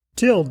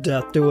Till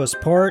Death Do Us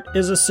Part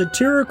is a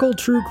satirical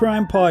true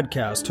crime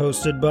podcast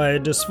hosted by a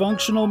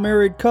dysfunctional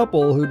married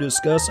couple who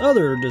discuss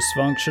other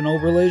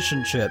dysfunctional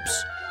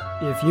relationships.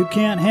 If you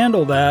can't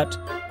handle that,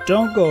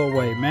 don't go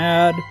away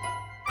mad,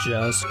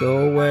 just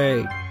go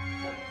away.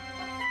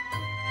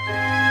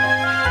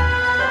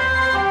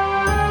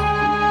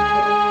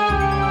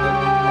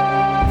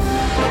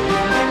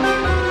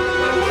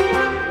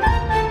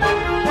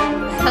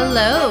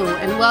 Hello,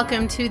 and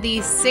welcome to the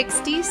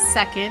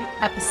 62nd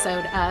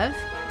episode of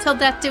Till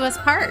Death Do Us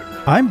Part.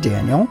 I'm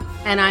Daniel.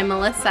 And I'm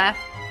Melissa.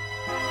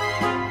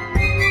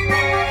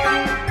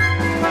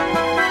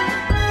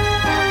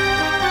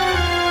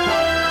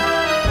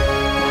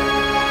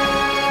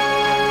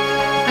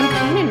 I'm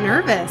kind of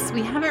nervous.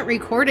 We haven't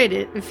recorded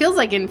it. It feels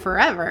like in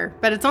forever,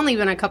 but it's only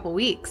been a couple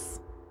weeks.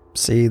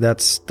 See,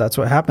 that's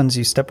what happens.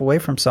 You step away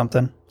from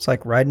something. It's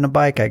like riding a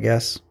bike, I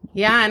guess.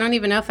 Yeah, I don't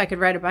even know if I could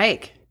ride a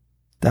bike.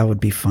 That would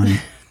be funny.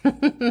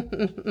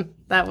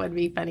 That would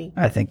be funny.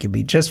 I think you'd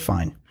be just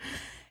fine.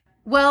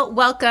 Well,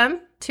 welcome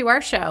to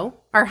our show,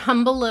 our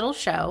humble little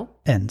show.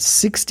 And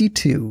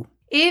 62.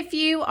 If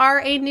you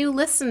are a new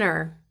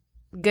listener,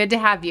 good to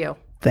have you.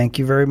 Thank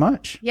you very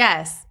much.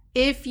 Yes.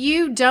 If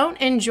you don't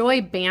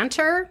enjoy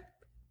banter,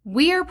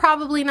 we are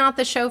probably not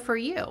the show for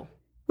you.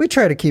 We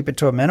try to keep it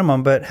to a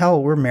minimum, but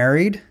hell, we're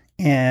married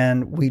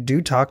and we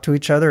do talk to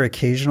each other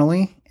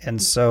occasionally.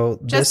 And so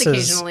this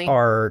is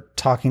our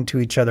talking to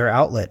each other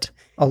outlet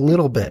a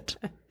little bit.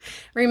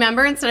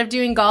 Remember, instead of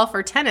doing golf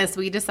or tennis,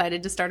 we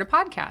decided to start a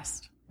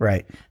podcast.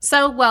 Right.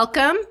 So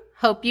welcome.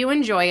 Hope you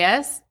enjoy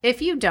us.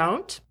 If you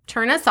don't,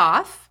 turn us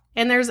off.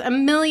 And there's a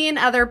million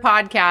other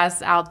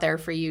podcasts out there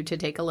for you to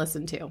take a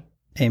listen to.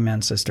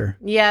 Amen, sister.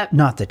 Yep.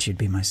 Not that you'd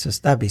be my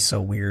sister. That'd be so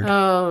weird.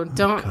 Oh,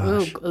 don't.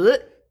 Gosh.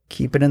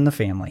 Keep it in the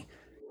family.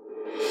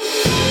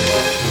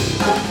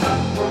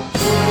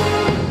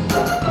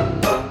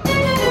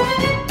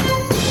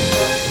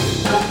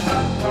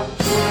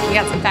 You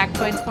got some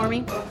factoids for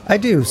me? I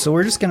do. So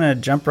we're just going to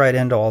jump right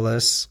into all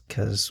this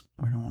because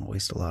we don't want to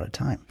waste a lot of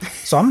time.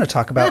 So I'm going to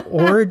talk about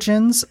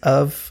origins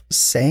of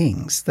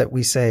sayings that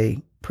we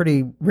say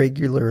pretty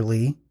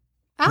regularly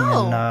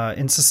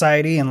in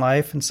society and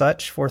life and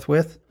such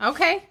forthwith.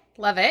 Okay.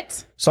 Love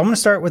it. So I'm going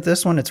to start with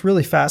this one. It's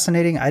really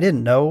fascinating. I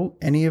didn't know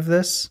any of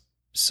this.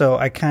 So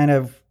I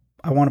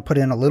want to put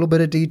in a little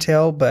bit of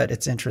detail, but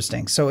it's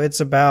interesting. So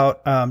it's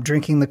about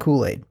drinking the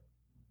Kool-Aid.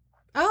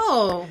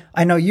 Oh.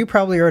 I know you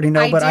probably already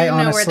know, but I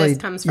honestly know where this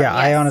comes from. Yeah,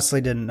 yes. I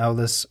honestly didn't know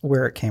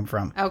where it came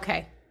from.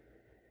 Okay.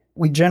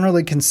 We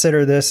generally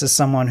consider this as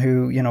someone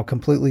who,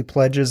 completely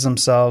pledges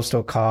themselves to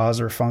a cause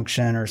or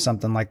function or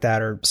something like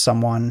that, or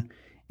someone,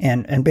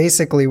 and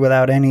basically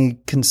without any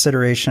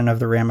consideration of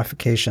the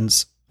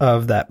ramifications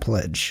of that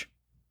pledge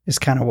is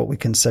kind of what we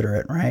consider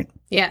it, right?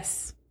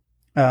 Yes.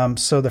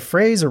 So the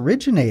phrase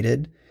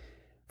originated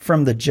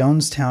from the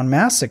Jonestown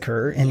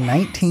Massacre in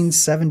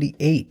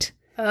 1978.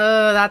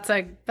 Oh, that's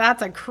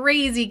a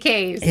crazy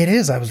case. It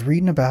is. I was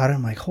reading about it.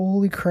 I'm like,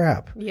 holy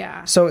crap.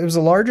 Yeah. So it was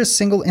the largest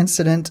single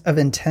incident of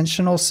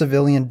intentional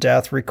civilian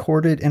death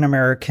recorded in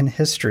American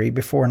history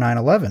before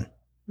 9/11,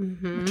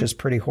 which is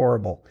pretty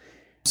horrible.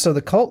 So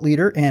the cult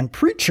leader and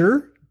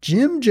preacher,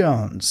 Jim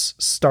Jones,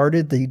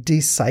 started the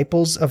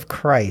Disciples of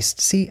Christ.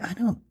 See,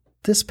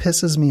 this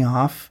pisses me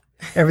off.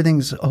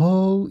 Everything's,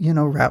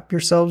 wrap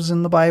yourselves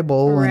in the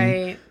Bible. Right.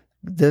 And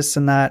this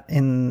and that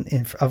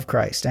of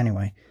Christ.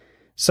 Anyway.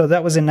 So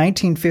that was in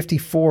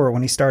 1954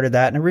 when he started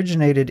that and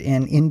originated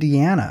in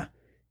Indiana.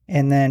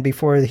 And then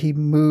before he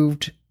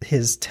moved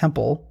his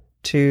temple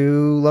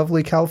to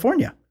lovely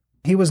California.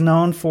 He was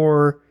known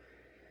for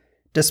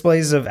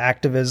displays of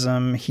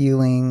activism,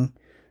 healing,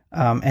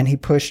 and he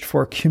pushed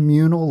for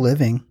communal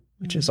living,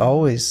 which is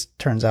always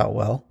turns out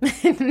well.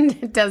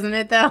 Doesn't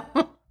it though?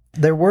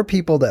 There were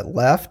people that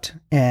left,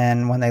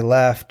 and when they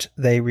left,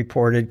 they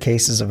reported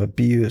cases of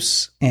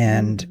abuse,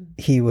 and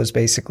he was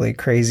basically a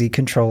crazy,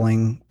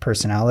 controlling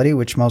personality,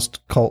 which most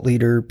cult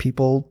leader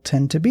people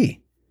tend to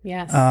be.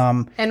 Yes.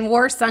 And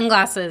wore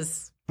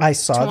sunglasses. I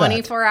saw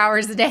 24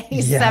 hours a day,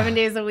 7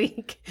 days a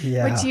week,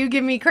 which you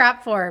give me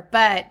crap for,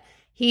 but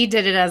he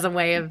did it as a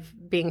way of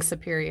being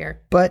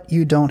superior. But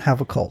you don't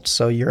have a cult,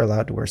 so you're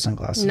allowed to wear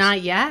sunglasses.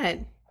 Not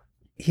yet.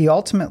 He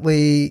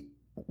ultimately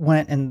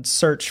went and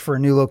searched for a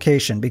new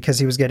location because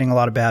he was getting a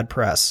lot of bad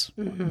press,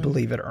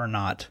 believe it or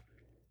not.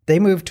 They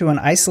moved to an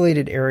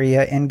isolated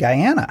area in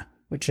Guyana,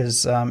 which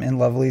is in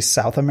lovely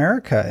South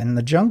America in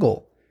the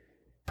jungle.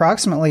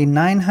 Approximately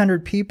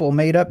 900 people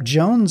made up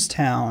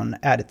Jonestown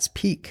at its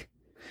peak.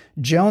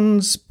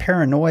 Jones'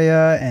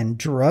 paranoia and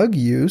drug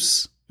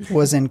use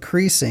was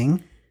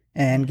increasing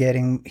and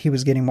he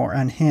was getting more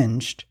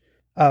unhinged.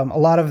 A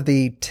lot of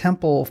the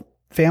temple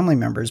family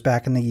members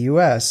back in the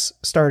U.S.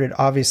 started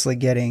obviously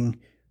getting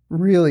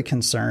really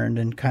concerned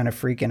and kind of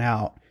freaking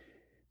out.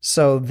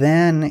 So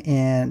then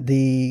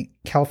the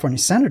California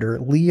Senator,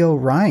 Leo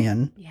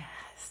Ryan,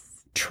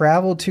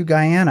 traveled to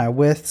Guyana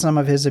with some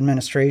of his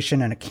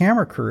administration and a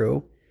camera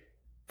crew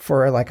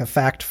for like a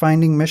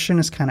fact-finding mission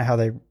is kind of how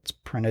it's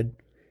printed.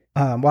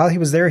 While he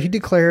was there, he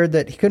declared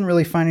that he couldn't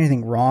really find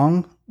anything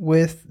wrong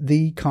with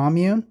the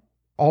commune,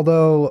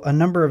 although a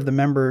number of the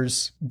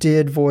members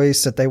did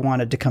voice that they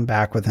wanted to come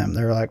back with him.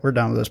 They were like, we're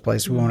done with this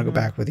place. We want to go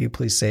back with you.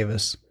 Please save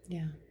us.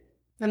 Yeah.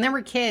 And there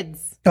were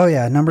kids. Oh,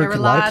 yeah. A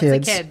lot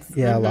of kids.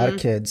 Yeah, a lot of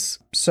Mm-hmm. kids.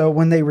 So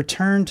when they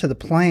returned to the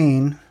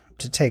plane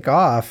to take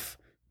off,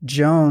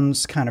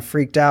 Jones kind of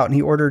freaked out and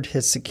he ordered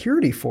his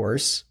security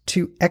force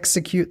to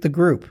execute the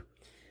group.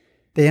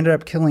 They ended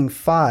up killing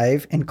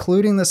 5,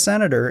 including the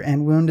senator,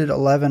 and wounded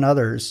 11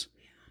 others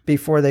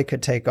before they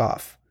could take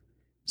off.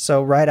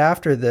 So right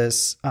after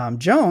this,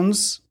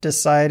 Jones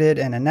decided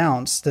and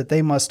announced that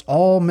they must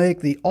all make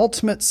the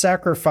ultimate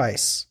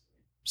sacrifice.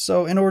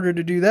 So in order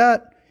to do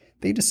that,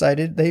 they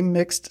decided they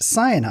mixed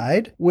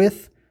cyanide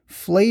with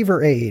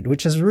Flavor Aid,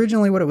 which is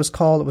originally what it was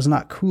called. It was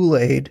not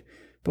Kool-Aid,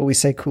 but we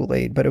say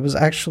Kool-Aid, but it was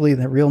actually,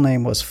 the real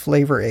name was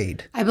Flavor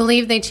Aid. I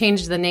believe they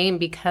changed the name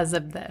because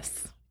of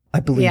this. I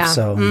believe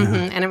so. Mm-hmm.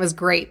 Yeah. And it was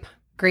grape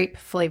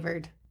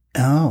flavored.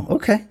 Oh,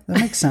 okay.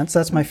 That makes sense.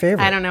 That's my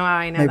favorite. I don't know how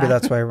I know Maybe that.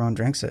 that's why everyone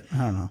drinks it. I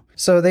don't know.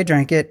 So they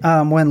drank it.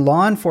 When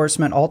law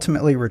enforcement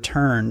ultimately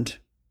returned,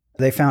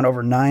 they found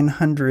over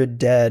 900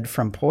 dead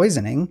from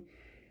poisoning.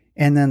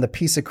 And then the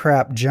piece of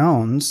crap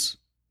Jones,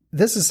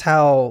 this is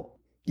how,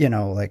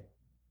 like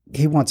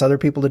he wants other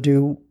people to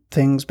do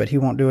things, but he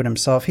won't do it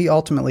himself. He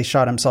ultimately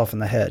shot himself in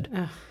the head.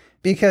 Ugh.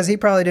 Because he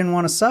probably didn't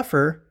want to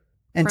suffer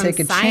and From take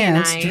a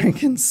cyanide. chance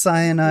drinking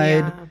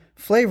cyanide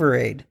Flavor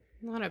Aid.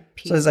 What a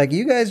piece. So it's like,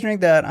 you guys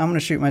drink that, I'm going to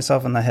shoot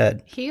myself in the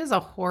head. He is a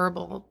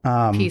horrible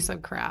piece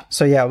of crap.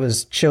 So yeah, it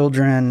was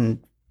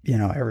children,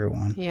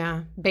 everyone.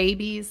 Yeah.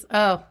 Babies.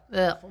 Oh.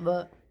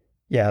 Ugh.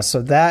 Yeah,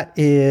 so that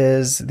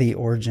is the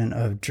origin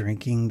of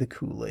drinking the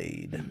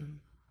Kool-Aid.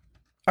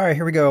 All right,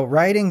 here we go.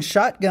 Riding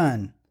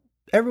shotgun.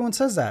 Everyone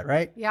says that,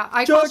 right? Yeah,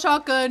 I call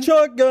shotgun.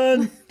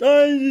 Shotgun.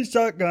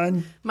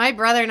 Shotgun. My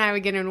brother and I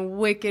would get in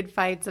wicked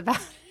fights about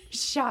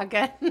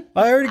shotgun.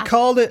 I already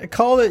called it. I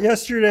called it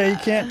yesterday. You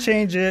can't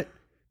change it.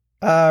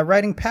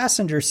 Riding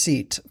passenger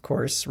seat, of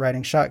course,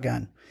 riding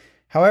shotgun.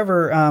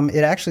 However,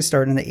 it actually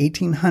started in the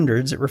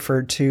 1800s. It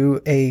referred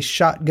to a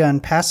shotgun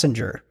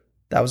passenger.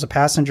 That was a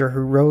passenger who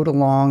rode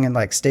along in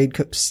like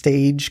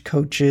stage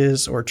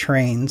coaches or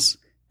trains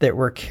that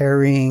were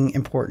carrying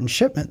important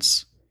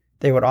shipments.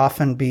 They would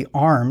often be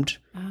armed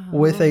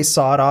with a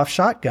sawed-off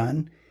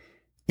shotgun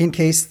in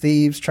case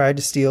thieves tried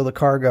to steal the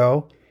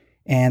cargo,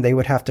 and they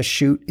would have to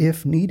shoot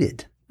if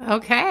needed.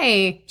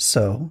 Okay.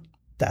 So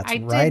that's I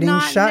did riding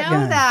not shotgun.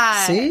 know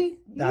that. See?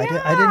 Yeah, I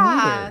didn't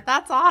either.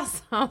 That's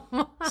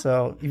awesome.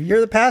 So if you're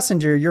the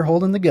passenger, you're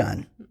holding the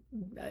gun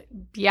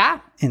Yeah.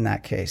 in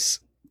that case.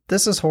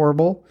 This is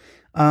horrible.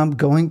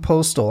 Going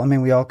postal. I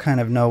mean, we all kind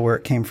of know where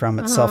it came from.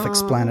 It's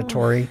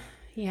self-explanatory.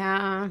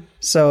 Yeah.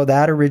 So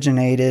that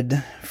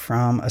originated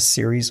from a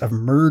series of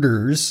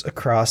murders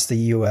across the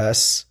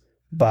U.S.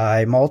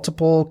 by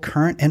multiple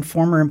current and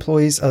former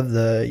employees of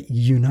the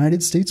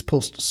United States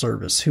Postal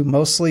Service, who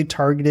mostly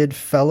targeted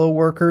fellow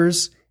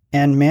workers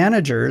and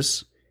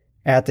managers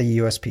at the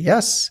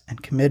USPS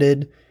and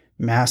committed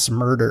mass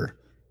murder.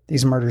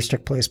 These murders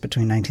took place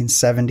between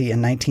 1970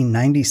 and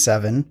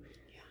 1997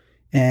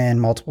 in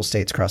multiple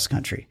states across the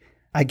country.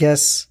 I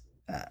guess...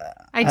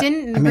 I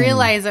didn't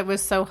realize it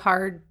was so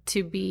hard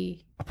to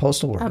be a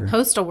postal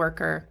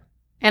worker.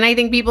 And I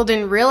think people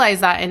didn't realize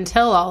that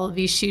until all of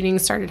these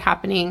shootings started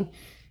happening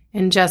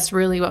and just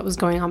really what was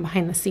going on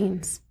behind the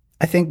scenes.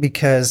 I think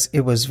because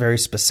it was very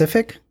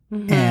specific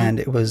and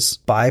it was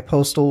by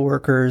postal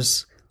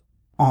workers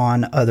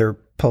on other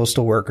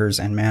postal workers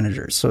and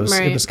managers. So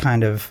it was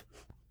kind of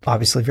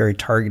obviously very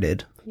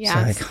targeted.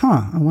 Yes. It's like,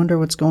 I wonder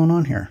what's going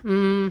on here.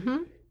 Mm-hmm.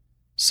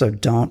 So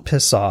don't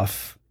piss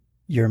off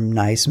your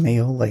nice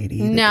male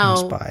lady that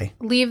comes by.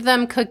 Leave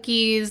them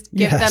cookies,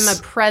 give them a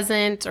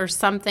present or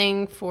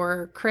something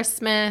for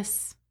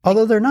Christmas.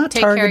 Although they're not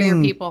Take targeting care of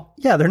your people.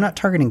 Yeah, they're not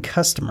targeting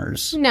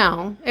customers.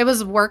 No, it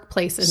was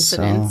workplace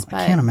incidents. So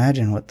but I can't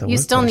imagine what you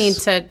still need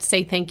to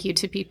say thank you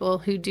to people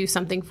who do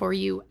something for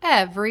you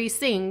every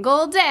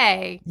single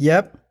day.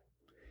 Yep.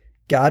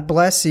 God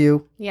bless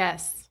you.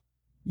 Yes.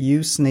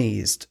 You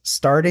sneezed.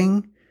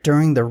 Starting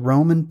during the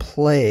Roman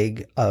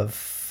plague of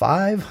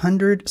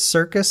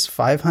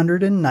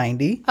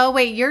 590. Oh,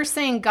 wait, you're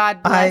saying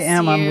God bless you. I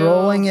am. I'm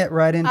rolling it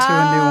right into a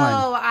new one.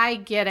 Oh, I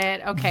get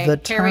it. Okay, The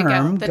here we go.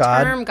 term The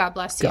God- term God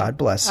bless you. God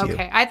bless you.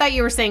 Okay, I thought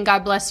you were saying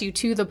God bless you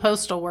to the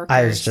postal workers.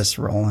 I was just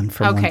rolling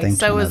from one Okay, thing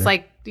so to it was another.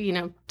 like,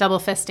 double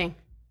fisting.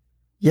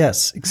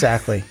 Yes,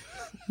 exactly.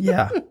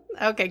 Yeah.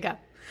 Okay, go.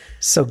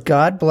 So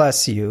God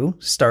bless you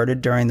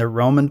started during the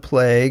Roman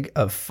plague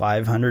of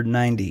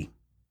 590.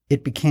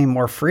 It became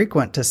more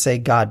frequent to say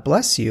God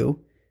bless you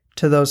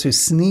to those who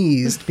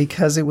sneezed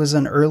because it was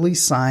an early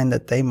sign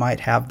that they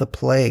might have the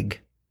plague.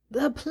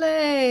 The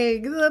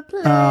plague.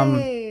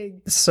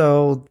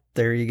 So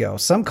there you go.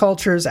 Some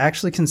cultures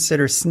actually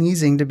consider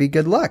sneezing to be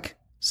good luck.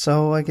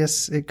 So I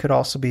guess it could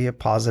also be a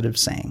positive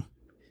saying.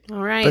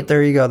 All right. But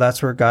there you go.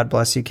 That's where God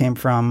bless you came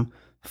from,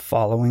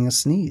 following a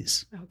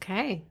sneeze.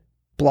 Okay.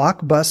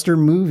 Blockbuster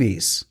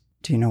movies.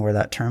 Do you know where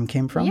that term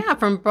came from? Yeah,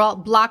 from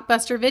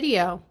Blockbuster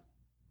Video.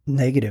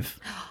 Negative.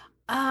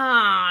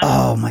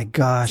 Oh my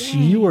gosh.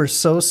 dang. You are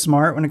so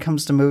smart when it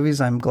comes to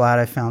movies. I'm glad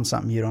I found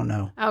something you don't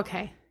know.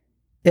 Okay.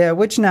 Yeah,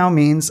 which now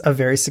means a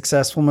very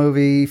successful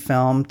movie,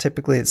 film.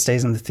 Typically, it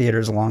stays in the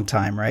theaters a long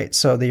time, right?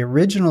 So the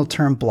original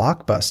term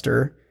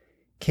blockbuster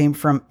came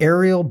from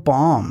aerial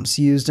bombs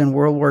used in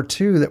World War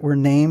II that were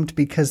named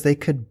because they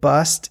could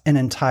bust an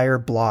entire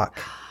block.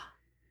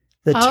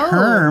 The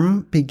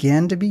term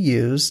began to be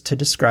used to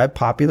describe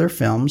popular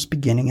films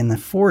beginning in the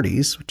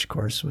 40s, which of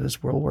course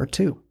was World War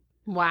II.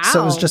 Wow.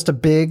 So it was just a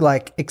big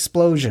like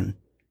explosion,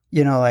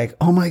 like,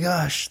 oh my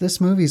gosh,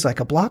 this movie's like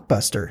a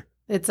blockbuster.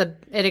 It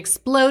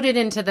exploded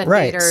into the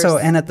Right. theaters. So,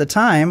 and at the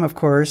time, of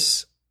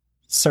course,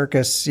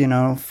 circus,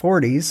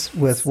 40s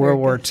with World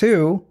War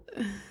II,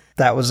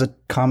 that was a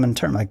common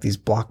term, like these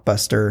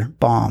blockbuster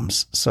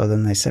bombs. So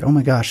then they said, oh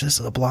my gosh, this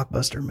is a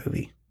blockbuster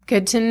movie.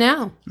 Good to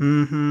know.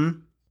 Mm-hmm.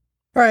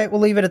 All right, we'll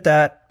leave it at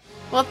that.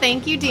 Well,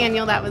 thank you,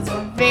 Daniel. That was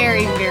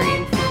very, very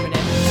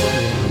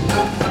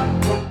informative.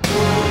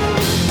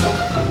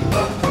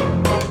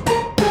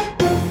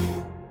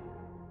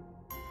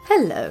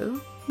 Hello.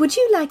 Would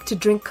you like to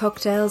drink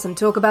cocktails and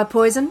talk about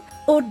poison?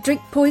 Or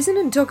drink poison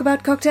and talk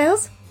about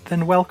cocktails?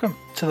 Then welcome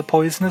to The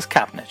Poisoner's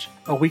Cabinet,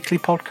 a weekly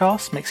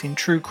podcast mixing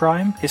true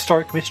crime,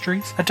 historic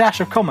mysteries, a dash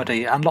of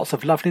comedy, and lots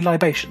of lovely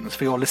libations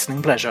for your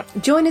listening pleasure.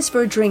 Join us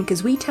for a drink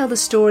as we tell the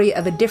story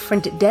of a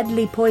different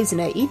deadly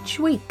poisoner each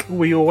week.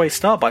 We always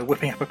start by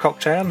whipping up a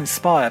cocktail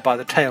inspired by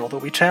the tale that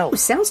we tell. Ooh,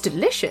 sounds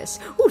delicious.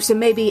 Ooh, so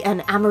maybe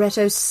an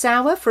amaretto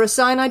sour for a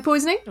cyanide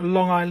poisoning?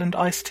 Long Island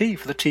iced tea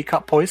for the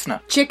teacup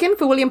poisoner. Chicken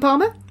for William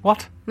Palmer?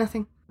 What?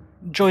 Nothing.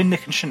 Join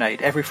Nick and Sinead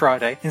every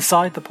Friday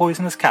inside The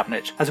Poisoner's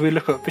Cabinet as we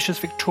look at vicious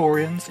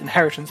Victorians,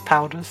 inheritance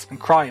powders, and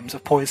crimes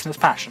of poisonous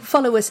passion.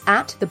 Follow us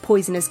at The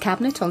Poisoner's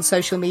Cabinet on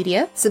social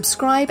media.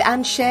 Subscribe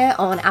and share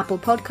on Apple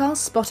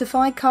Podcasts,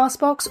 Spotify,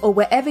 Castbox, or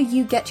wherever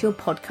you get your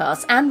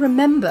podcasts. And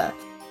remember,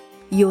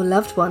 your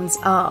loved ones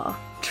are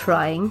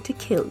trying to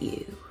kill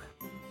you.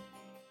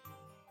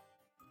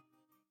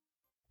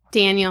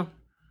 Daniel,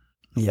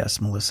 Yes,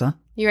 Melissa.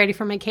 you ready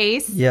for my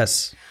case?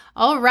 Yes.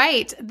 All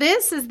right.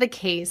 This is the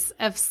case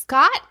of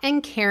Scott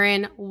and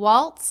Karen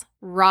Waltz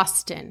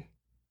Roston.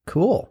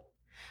 Cool.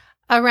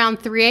 Around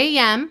 3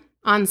 a.m.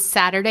 on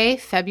Saturday,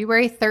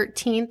 February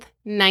 13th,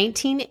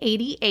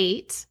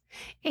 1988,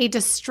 a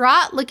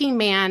distraught-looking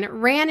man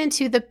ran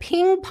into the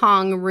ping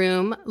pong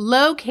room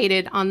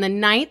located on the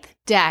 9th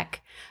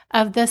deck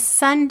of the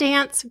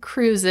Sundance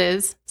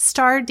Cruises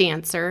Star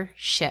Dancer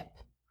ship.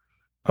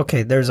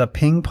 Okay, there's a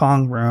ping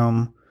pong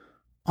room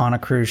on a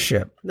cruise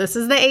ship. This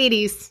is the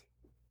 80s.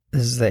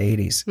 This is the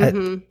 80s.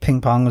 Mhm.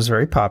 Ping pong was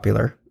very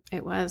popular.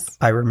 It was.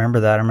 I remember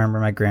that. I remember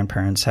my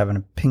grandparents having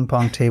a ping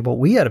pong table.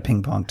 We had a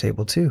ping pong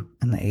table too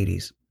in the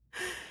 80s.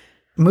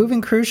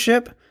 Moving cruise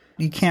ship,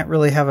 you can't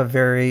really have a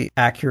very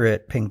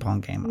accurate ping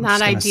pong game. I'm Not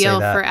just gonna ideal say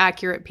that. for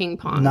accurate ping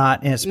pong.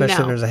 Not, especially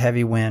No. if there's a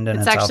heavy wind and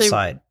It's it's actually-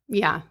 outside.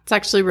 Yeah, it's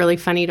actually really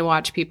funny to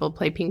watch people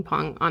play ping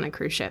pong on a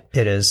cruise ship.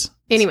 It is.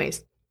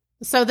 Anyways,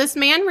 so this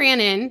man ran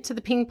into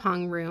the ping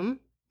pong room,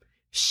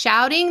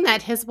 shouting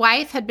that his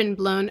wife had been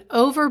blown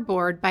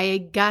overboard by a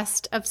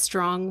gust of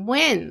strong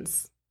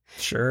winds.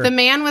 Sure. The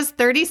man was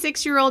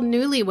 36-year-old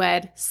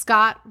newlywed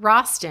Scott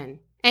Roston,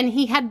 and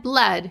he had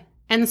blood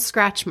and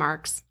scratch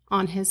marks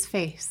on his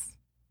face.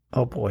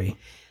 Oh boy.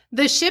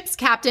 The ship's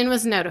captain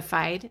was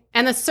notified,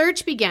 and the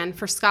search began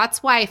for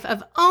Scott's wife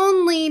of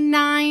only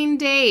 9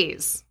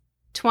 days,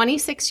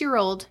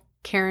 26-year-old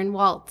Karen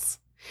Waltz.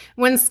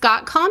 When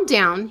Scott calmed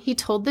down, he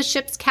told the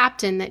ship's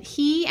captain that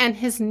he and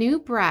his new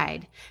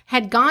bride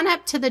had gone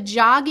up to the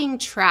jogging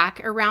track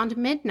around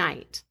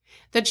midnight.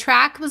 The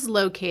track was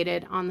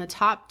located on the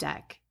top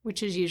deck,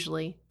 which is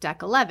usually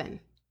deck 11.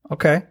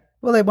 Okay.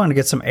 Well, they want to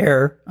get some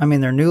air. I mean,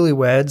 they're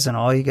newlyweds and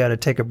all. You got to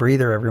take a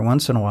breather every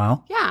once in a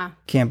while. Yeah.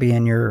 Can't be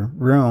in your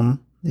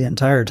room the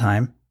entire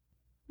time.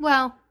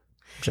 Well,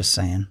 Just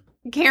saying.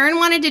 Karen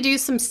wanted to do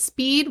some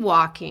speed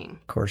walking.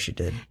 Of course you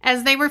did.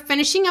 As they were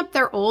finishing up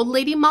their Old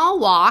Lady Mall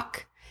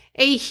walk,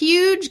 a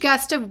huge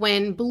gust of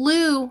wind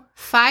blew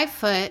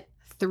 5-foot,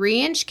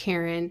 3-inch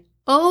Karen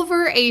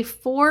over a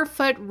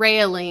 4-foot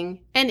railing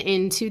and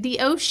into the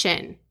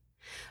ocean.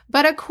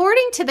 But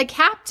according to the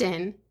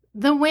captain,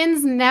 the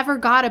winds never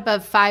got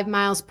above 5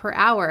 miles per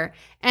hour,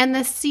 and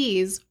the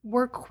seas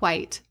were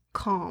quite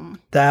calm.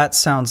 That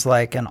sounds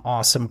like an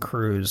awesome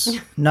cruise.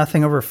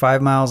 Nothing over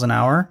 5 miles an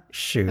hour?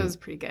 Shoot. That was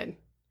pretty good.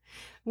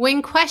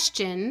 When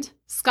questioned,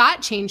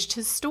 Scott changed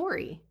his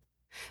story.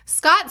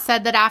 Scott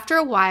said that after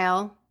a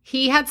while,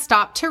 he had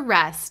stopped to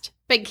rest,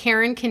 but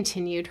Karen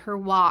continued her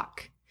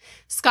walk.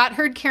 Scott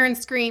heard Karen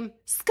scream,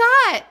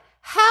 "Scott,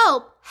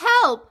 help,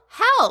 help,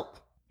 help!"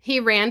 He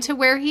ran to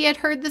where he had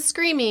heard the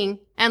screaming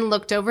and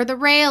looked over the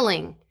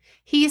railing.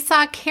 He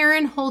saw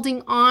Karen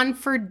holding on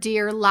for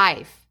dear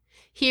life.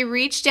 He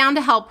reached down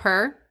to help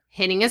her,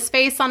 hitting his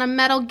face on a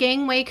metal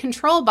gangway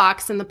control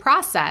box in the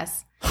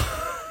process.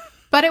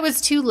 But it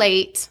was too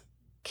late.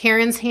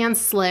 Karen's hand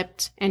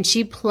slipped and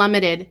she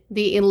plummeted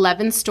the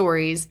 11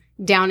 stories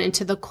down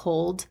into the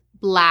cold,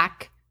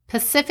 black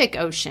Pacific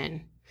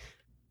Ocean.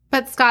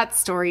 But Scott's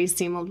stories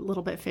seem a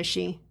little bit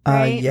fishy,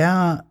 right?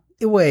 Yeah.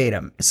 Wait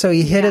a minute. So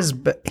he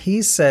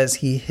he says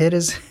he hit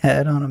his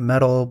head on a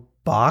metal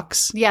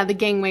box? Yeah, the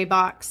gangway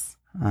box.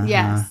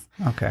 Yes.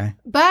 Okay.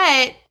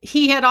 But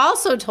he had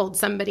also told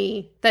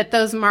somebody that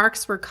those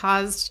marks were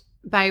caused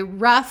by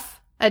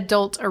rough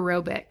adult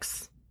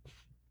aerobics.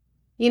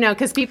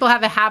 Because people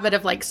have a habit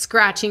of like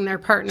scratching their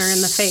partner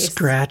in the face.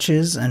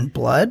 Scratches and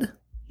blood?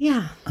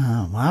 Yeah.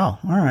 Oh, wow.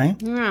 All right.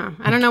 Yeah.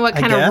 I don't know what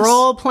kind of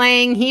role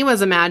playing he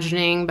was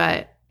imagining,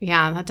 but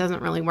yeah, that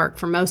doesn't really work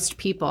for most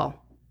people.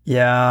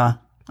 Yeah.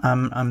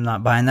 I'm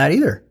not buying that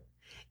either.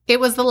 It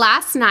was the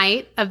last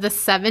night of the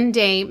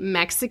 7-day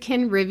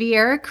Mexican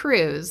Riviera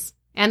cruise,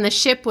 and the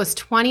ship was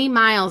 20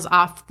 miles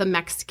off the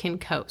Mexican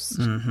coast.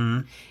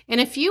 Mm-hmm. In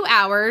a few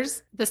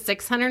hours, the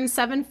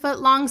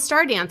 607-foot-long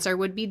Star Dancer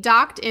would be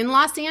docked in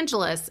Los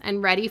Angeles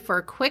and ready for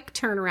a quick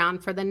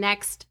turnaround for the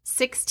next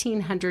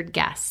 1,600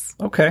 guests.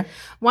 Okay.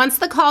 Once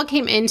the call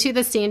came into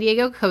the San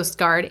Diego Coast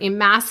Guard, a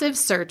massive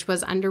search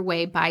was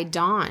underway by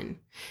dawn.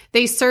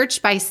 They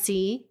searched by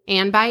sea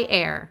and by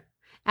air.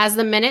 As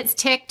the minutes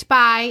ticked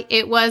by,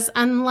 it was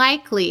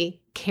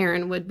unlikely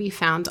Karen would be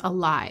found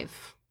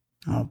alive.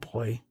 Oh,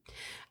 boy.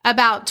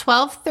 About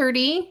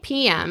 12:30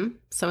 p.m.,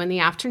 so in the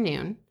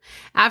afternoon,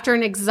 after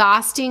an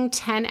exhausting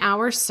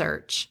 10-hour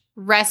search,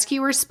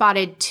 rescuers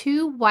spotted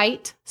 2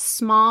 white,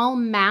 small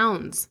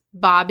mounds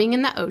bobbing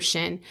in the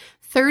ocean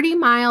 30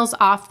 miles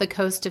off the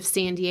coast of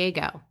San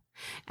Diego.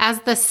 As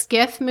the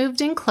skiff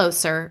moved in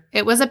closer,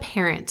 it was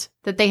apparent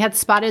that they had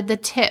spotted the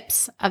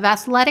tips of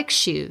athletic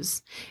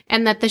shoes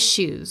and that the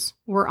shoes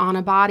were on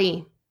a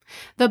body.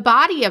 The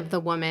body of the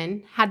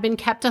woman had been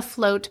kept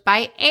afloat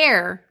by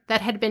air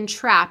that had been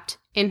trapped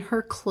in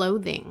her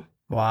clothing.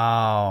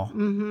 Wow.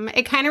 Mm-hmm.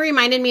 It kind of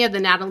reminded me of the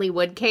Natalie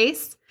Wood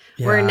case,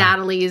 where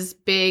Natalie's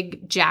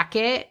big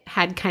jacket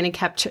had kind of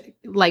kept,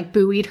 like,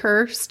 buoyed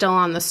her still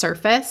on the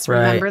surface. Right.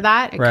 Remember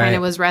that? It Right. kind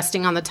of was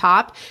resting on the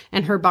top,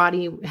 and her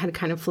body had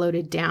kind of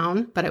floated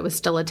down, but it was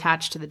still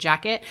attached to the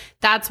jacket.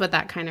 That's what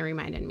that kind of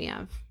reminded me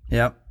of.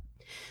 Yep.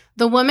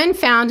 The woman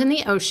found in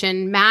the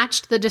ocean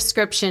matched the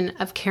description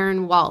of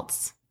Karen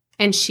Waltz,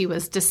 and she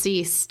was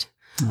deceased.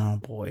 Oh,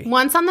 boy.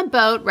 Once on the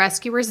boat,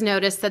 rescuers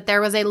noticed that there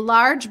was a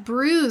large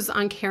bruise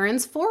on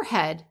Karen's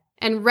forehead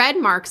and red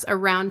marks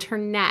around her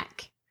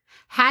neck.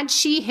 Had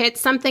she hit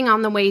something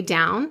on the way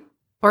down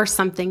or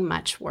something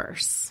much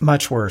worse?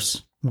 Much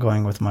worse. I'm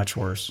going with much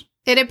worse.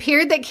 It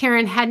appeared that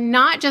Karen had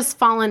not just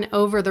fallen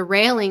over the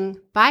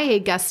railing by a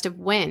gust of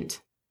wind.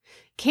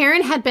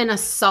 Karen had been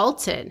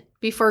assaulted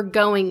before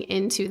going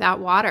into that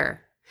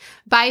water.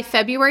 By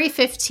February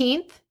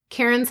 15th,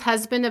 Karen's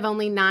husband of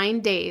only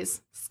 9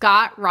 days,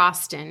 Scott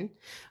Roston,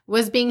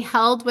 was being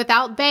held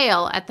without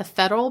bail at the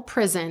federal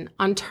prison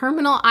on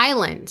Terminal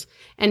Island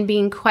and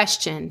being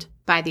questioned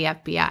by the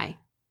FBI.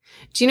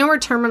 Do you know where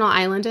Terminal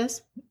Island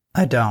is?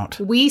 I don't.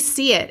 We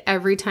see it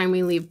every time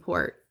we leave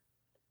port.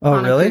 Oh,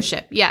 on really? A cruise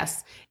ship.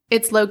 Yes.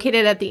 It's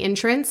located at the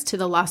entrance to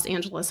the Los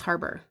Angeles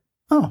harbor.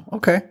 Oh,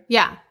 okay.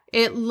 Yeah.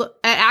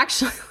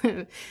 Actually,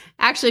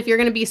 if you're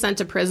going to be sent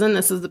to prison,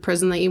 this is the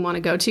prison that you want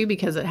to go to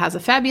because it has a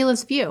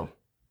fabulous view.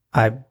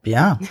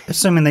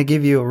 Assuming they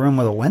give you a room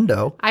with a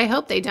window. I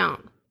hope they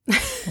don't.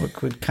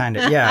 It would kind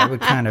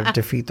of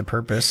defeat the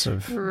purpose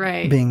of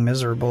being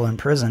miserable in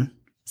prison.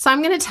 So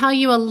I'm going to tell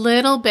you a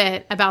little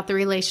bit about the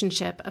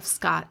relationship of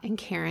Scott and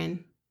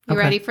Karen. You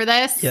ready for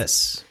this?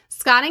 Yes.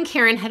 Scott and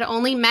Karen had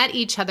only met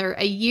each other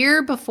a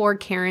year before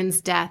Karen's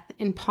death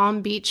in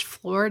Palm Beach,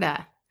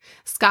 Florida.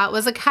 Scott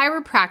was a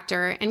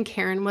chiropractor and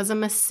Karen was a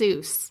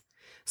masseuse.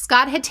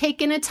 Scott had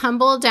taken a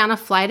tumble down a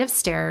flight of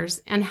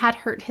stairs and had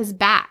hurt his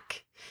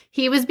back.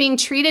 He was being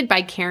treated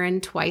by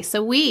Karen twice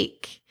a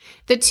week.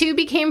 The two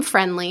became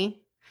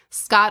friendly,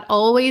 Scott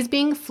always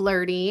being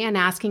flirty and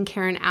asking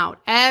Karen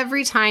out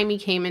every time he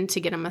came in to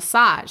get a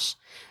massage.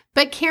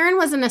 But Karen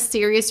was in a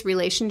serious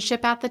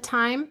relationship at the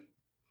time.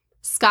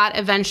 Scott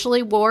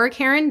eventually wore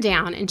Karen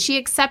down and she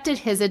accepted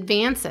his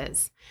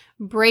advances,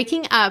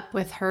 breaking up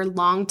with her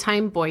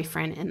longtime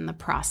boyfriend in the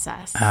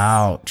process.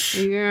 Ouch.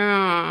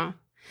 Yeah.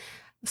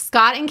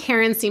 Scott and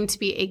Karen seemed to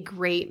be a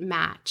great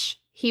match.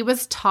 He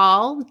was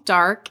tall,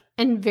 dark,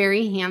 and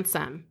very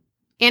handsome,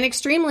 and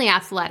extremely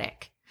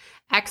athletic.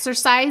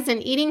 Exercise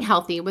and eating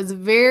healthy was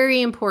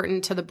very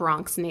important to the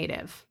Bronx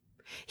native.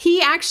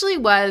 He actually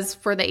was,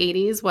 for the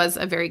 80s, was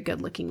a very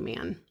good-looking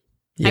man.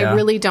 Yeah. I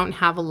really don't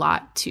have a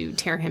lot to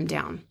tear him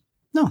down.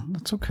 No,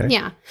 that's okay.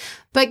 Yeah.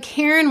 But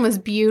Karen was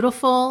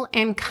beautiful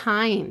and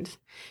kind.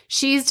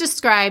 She's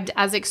described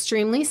as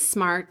extremely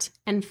smart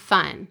and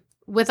fun,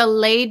 with a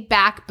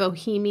laid-back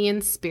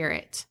bohemian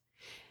spirit.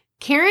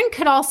 Karen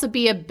could also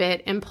be a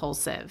bit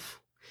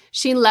impulsive.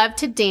 She loved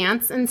to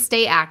dance and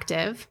stay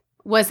active,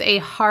 was a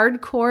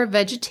hardcore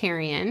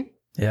vegetarian,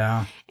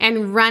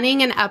 and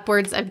running in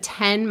upwards of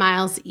 10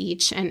 miles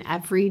each and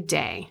every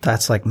day.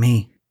 That's like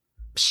me.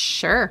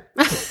 Sure.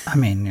 I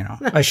mean,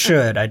 I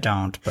should, I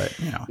don't, but,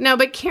 No,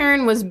 but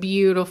Karen was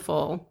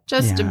beautiful.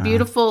 Just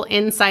beautiful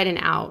inside and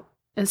out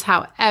is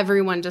how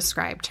everyone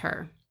described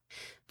her.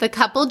 The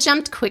couple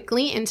jumped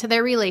quickly into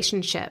their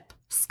relationship.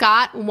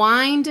 Scott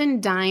wined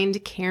and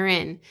dined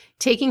Karen,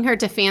 taking her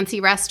to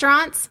fancy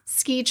restaurants,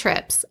 ski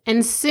trips,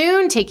 and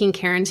soon taking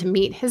Karen to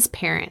meet his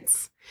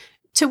parents,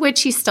 to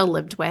which he still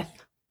lived with.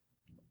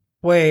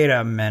 Wait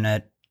a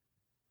minute.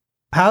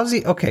 How's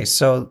he? Okay,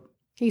 so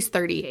He's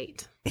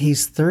 38.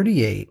 he's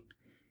 38.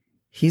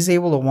 He's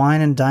able to wine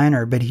and dine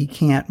her, but he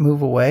can't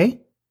move away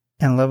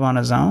and live on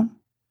his own?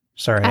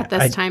 Sorry, At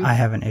this time. I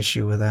have an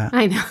issue with that.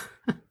 I know.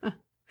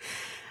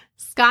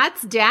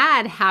 Scott's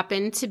dad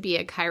happened to be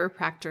a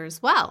chiropractor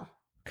as well.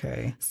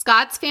 Okay.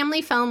 Scott's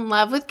family fell in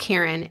love with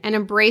Karen and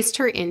embraced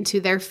her into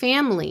their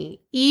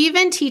family,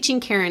 even teaching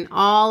Karen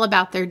all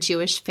about their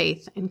Jewish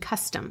faith and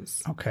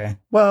customs. Okay.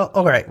 Well,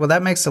 all right. Well,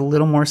 that makes a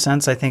little more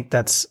sense. I think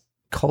that's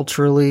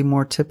culturally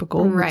more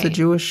typical with the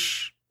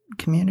Jewish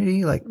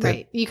community.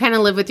 Right. You kind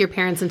of live with your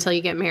parents until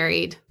you get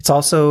married. It's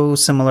also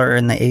similar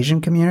in the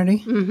Asian community.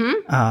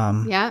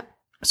 Mm-hmm. Yeah.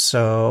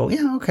 So,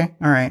 yeah, okay.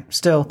 All right.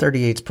 Still,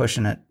 38's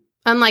pushing it.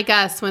 Unlike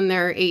us, when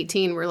they're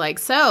 18, we're like,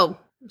 so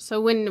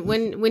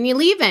when you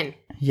leaving?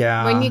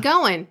 Yeah. When you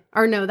going?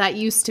 Or no, that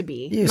used to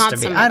be. Used to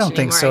be. I don't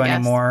think so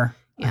anymore.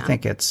 Yeah. I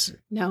think it's...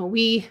 No,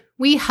 we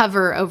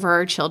hover over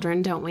our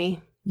children, don't we?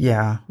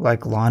 Yeah,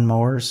 like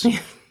lawnmowers.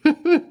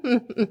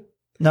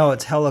 No,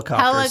 it's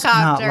helicopters.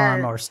 Not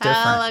lawnmowers. Different.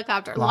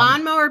 Helicopter.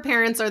 Lawnmower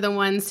parents are the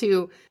ones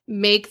who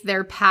make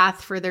their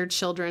path for their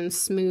children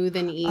smooth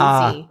and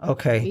easy.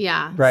 Okay.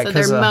 Yeah. Right. So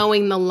they're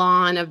mowing the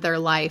lawn of their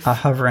life. A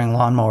hovering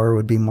lawnmower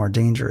would be more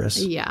dangerous.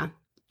 Yeah.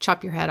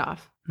 Chop your head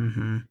off.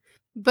 Mm-hmm.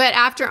 But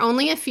after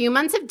only a few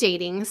months of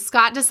dating,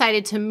 Scott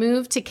decided to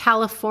move to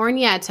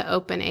California to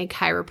open a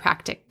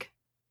chiropractic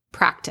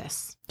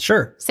practice.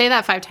 Sure. Say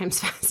that 5 times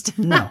fast.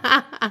 No.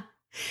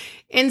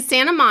 In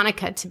Santa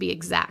Monica, to be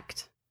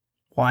exact.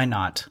 Why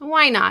not?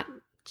 Why not?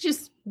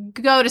 Just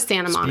go to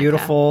Santa Monica. It's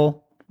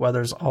beautiful.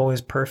 Weather's always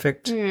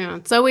perfect. Yeah,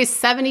 it's always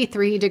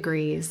 73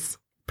 degrees.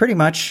 Pretty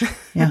much.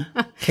 Yeah.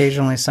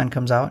 Occasionally sun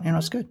comes out.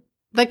 It's good.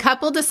 The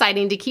couple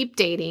deciding to keep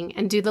dating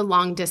and do the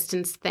long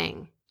distance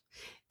thing.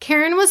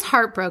 Karen was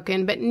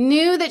heartbroken, but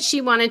knew that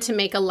she wanted to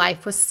make a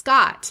life with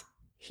Scott.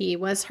 He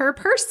was her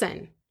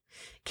person.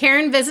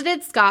 Karen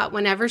visited Scott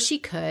whenever she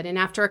could, and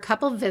after a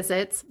couple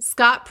visits,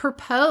 Scott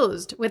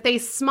proposed with a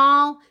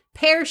small,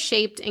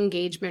 pear-shaped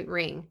engagement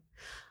ring.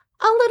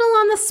 A little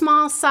on the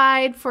small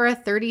side for a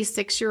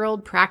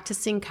 36-year-old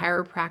practicing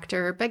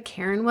chiropractor, but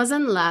Karen was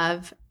in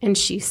love, and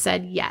she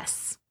said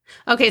yes.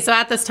 Okay, so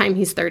at this time,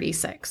 he's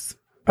 36.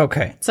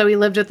 Okay. So he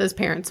lived with his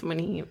parents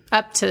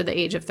up to the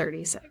age of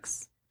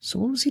 36. So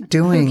what was he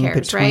doing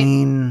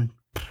between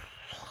right?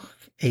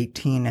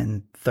 18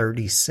 and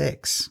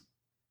 36?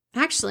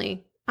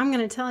 Actually, I'm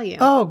going to tell you.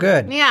 Oh,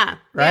 good. Yeah.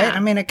 Right? Yeah. I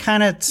mean, it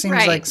kind of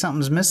seems like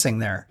something's missing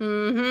there.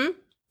 Mm-hmm.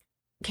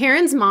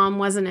 Karen's mom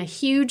wasn't a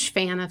huge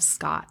fan of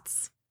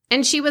Scott's,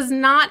 and she was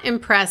not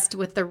impressed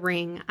with the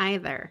ring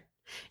either.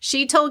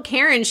 She told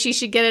Karen she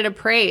should get it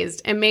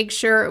appraised and make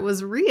sure it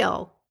was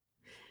real.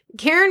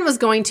 Karen was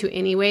going to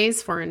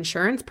anyways for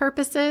insurance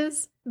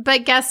purposes,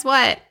 but guess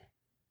what?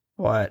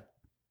 What?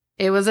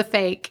 It was a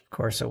fake. Of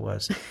course it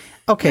was.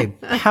 Okay.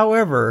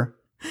 However,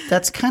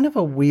 that's kind of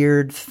a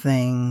weird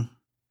thing.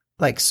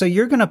 Like, so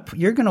you're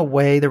gonna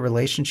weigh the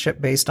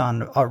relationship based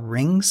on a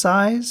ring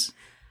size?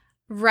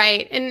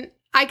 Right. And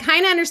I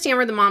kind of understand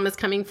where the mom is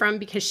coming from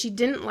because she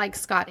didn't like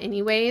Scott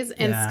anyways.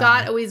 And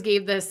Scott always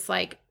gave this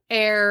like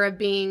air of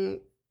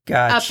being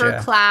upper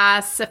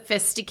class,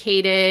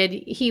 sophisticated.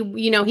 He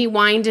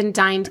wined and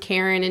dined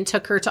Karen and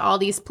took her to all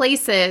these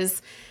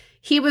places.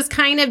 He was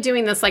kind of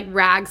doing this like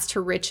rags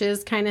to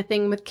riches kind of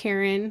thing with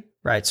Karen.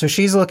 Right. So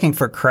she's looking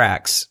for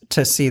cracks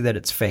to see that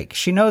it's fake.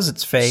 She knows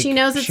it's fake. She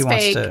knows it's fake.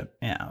 Wants to,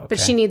 yeah. Okay. But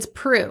she needs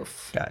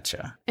proof.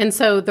 Gotcha. And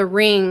so the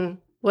ring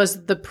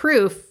was the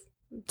proof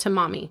to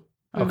mommy.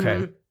 Okay.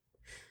 Mm-hmm.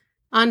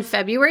 On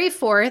February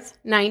 4th,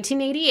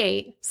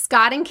 1988,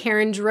 Scott and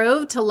Karen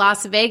drove to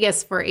Las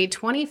Vegas for a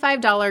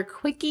 $25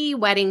 quickie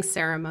wedding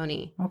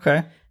ceremony.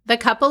 Okay. The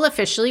couple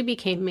officially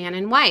became man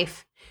and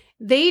wife.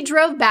 They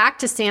drove back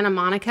to Santa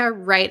Monica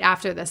right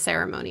after the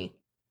ceremony.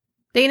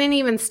 They didn't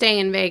even stay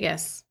in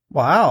Vegas.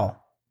 Wow.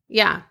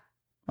 Yeah.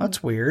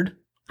 That's weird.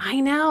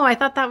 I know. I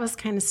thought that was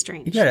kind of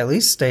strange. You got to at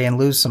least stay and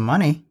lose some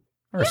money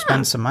or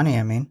spend some money,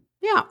 I mean.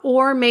 Yeah.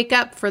 Or make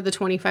up for the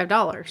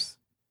 $25.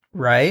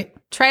 Right.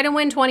 Try to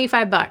win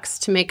 $25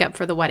 to make up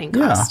for the wedding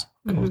cost.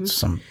 Yeah. Go with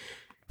some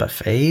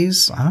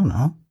buffets. I don't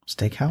know.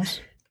 Steakhouse.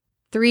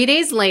 3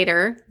 days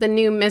later, the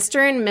new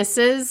Mr. and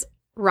Mrs.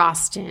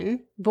 Roston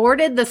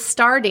boarded the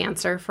Star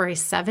Dancer for a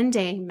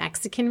 7-day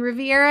Mexican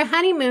Riviera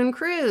honeymoon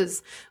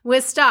cruise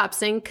with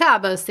stops in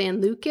Cabo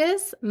San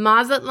Lucas,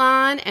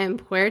 Mazatlan,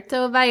 and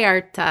Puerto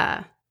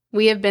Vallarta.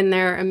 We have been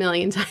there a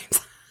million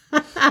times.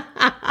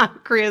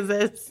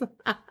 Cruises.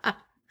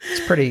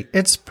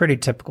 It's pretty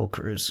typical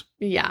cruise.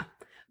 Yeah.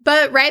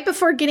 But right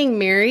before getting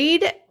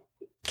married,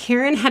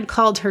 Karen had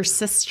called her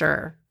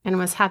sister and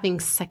was having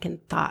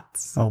second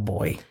thoughts. Oh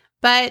boy.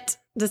 But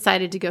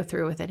decided to go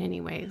through with it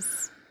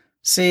anyways.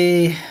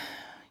 See,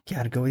 you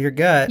got to go with your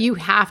gut. You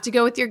have to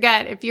go with your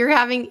gut. If you're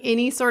having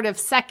any sort of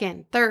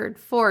second, third,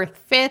 fourth,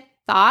 fifth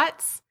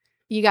thoughts,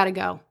 you got to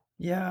go.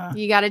 Yeah.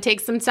 You got to take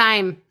some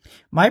time.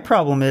 My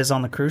problem is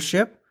on the cruise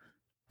ship,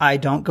 I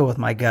don't go with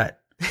my gut.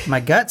 My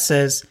gut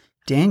says,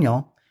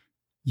 Daniel,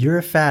 you're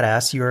a fat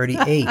ass. You already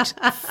ate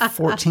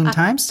 14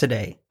 times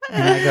today.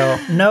 And I go,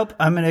 nope,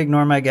 I'm going to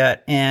ignore my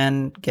gut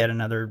and get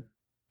another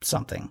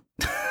something.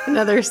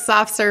 Another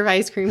soft serve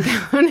ice cream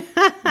cone.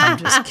 I'm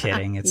just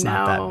kidding. It's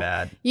not that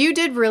bad. You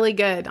did really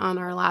good on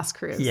our last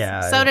cruise.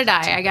 Yeah. So did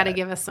I. I got to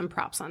give us some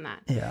props on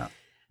that. Yeah.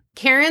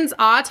 Karen's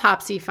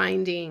autopsy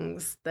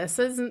findings. This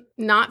is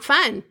not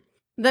fun.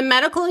 The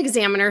medical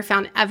examiner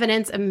found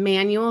evidence of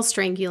manual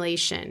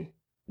strangulation.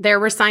 There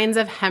were signs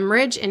of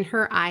hemorrhage in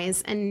her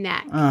eyes and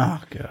neck.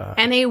 Oh, God.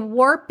 And a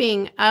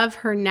warping of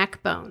her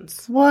neck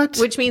bones. What?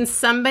 Which means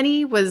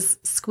somebody was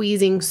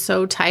squeezing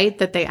so tight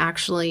that they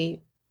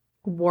actually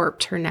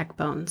warped her neck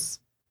bones.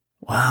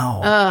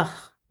 Wow. Ugh.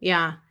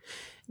 Yeah.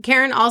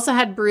 Karen also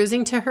had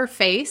bruising to her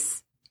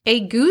face,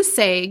 a goose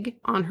egg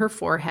on her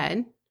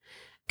forehead,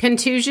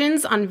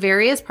 contusions on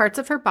various parts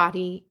of her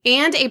body,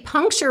 and a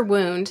puncture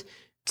wound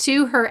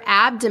to her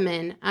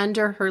abdomen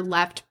under her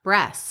left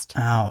breast.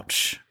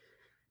 Ouch.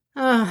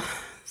 Ugh.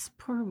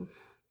 Poor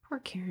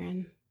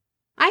Karen.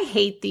 I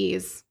hate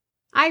these.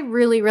 I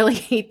really, really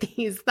hate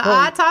these. The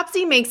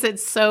autopsy makes it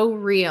so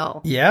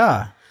real.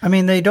 Yeah. I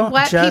mean, they don't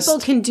what people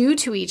can do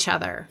to each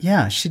other.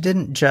 Yeah, she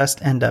didn't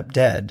just end up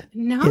dead.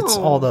 No. It's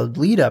all the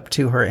lead up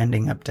to her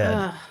ending up dead.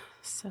 Ugh,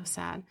 so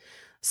sad.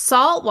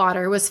 Salt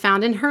water was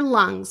found in her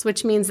lungs,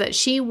 which means that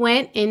she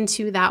went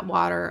into that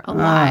water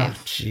alive.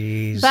 Oh,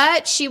 jeez.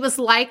 But she was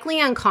likely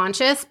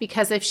unconscious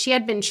because if she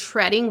had been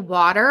treading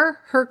water,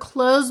 her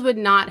clothes would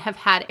not have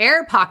had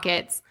air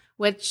pockets,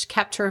 which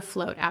kept her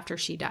afloat after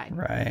she died.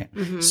 Right.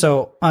 Mm-hmm.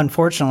 So,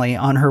 unfortunately,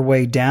 on her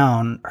way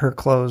down, her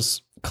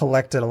clothes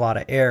collected a lot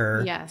of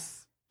air.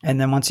 Yes. And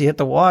then once you hit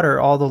the water,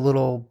 all the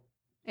little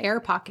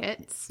air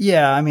pockets.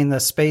 Yeah, I mean, the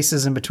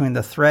spaces in between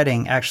the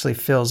threading actually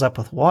fills up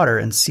with water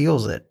and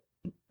seals it.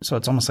 So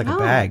it's almost like a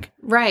bag.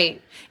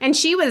 Right. And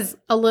she was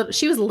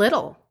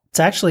little. It's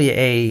actually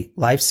a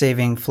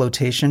life-saving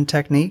flotation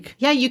technique.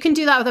 Yeah, you can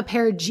do that with a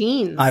pair of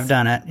jeans. I've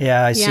done it.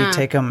 Yeah, I see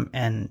take them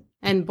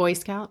and Boy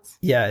Scouts.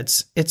 Yeah,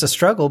 it's a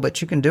struggle,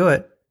 but you can do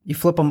it. You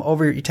flip them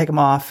over, you take them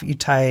off, you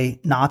tie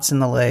knots in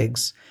the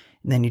legs,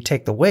 and then you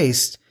take the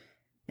waist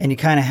and you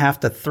kind of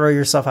have to throw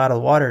yourself out of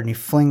the water and you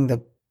fling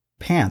the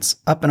pants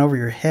up and over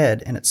your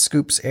head and it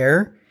scoops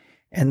air,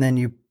 and then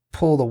you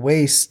pull the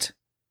waist.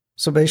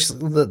 So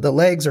basically the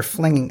legs are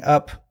flinging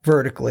up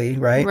vertically,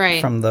 right?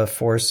 Right. From the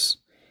force.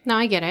 No,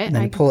 I get it. And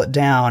then you pull it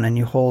down and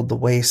you hold the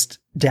waist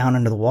down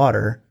into the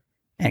water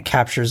and it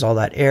captures all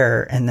that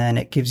air, and then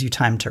it gives you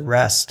time to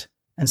rest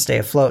and stay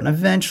afloat. And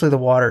eventually the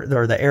water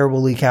or the air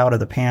will leak out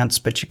of the pants,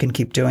 but you can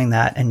keep doing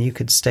that and you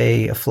could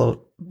stay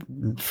afloat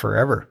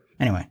forever.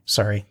 Anyway,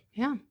 sorry.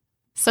 Yeah.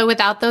 So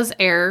without those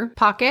air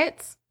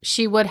pockets,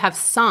 she would have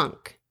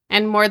sunk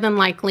and more than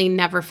likely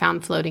never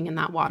found floating in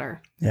that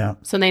water. Yeah.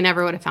 So they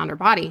never would have found her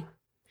body.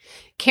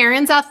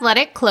 Karen's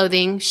athletic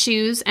clothing,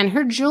 shoes, and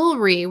her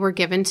jewelry were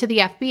given to the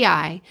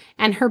FBI,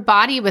 and her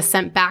body was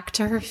sent back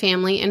to her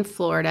family in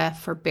Florida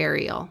for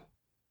burial.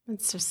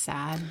 That's just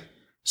sad.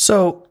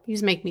 So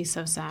These make me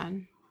so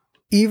sad.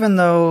 Even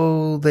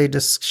though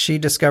she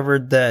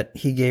discovered that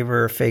he gave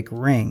her a fake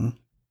ring,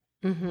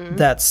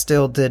 that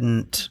still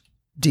didn't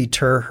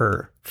deter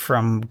her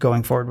from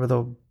going forward with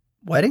a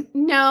wedding?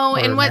 No,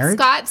 and what marriage?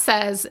 Scott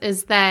says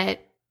is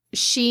that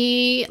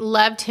she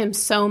loved him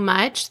so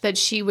much that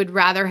she would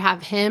rather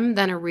have him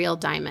than a real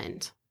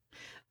diamond.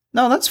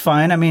 No, that's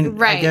fine. I mean,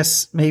 Right. I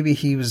guess maybe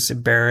he was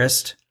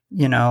embarrassed,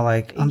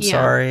 like, I'm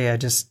sorry, I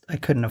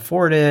couldn't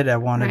afford it. I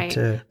wanted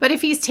to. But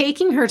if he's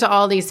taking her to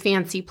all these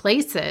fancy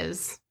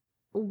places,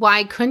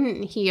 why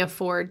couldn't he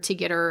afford to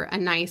get her a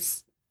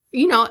nice,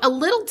 a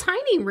little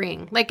tiny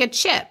ring, like a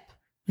chip?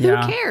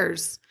 Yeah. Who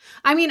cares?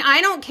 I mean,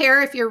 I don't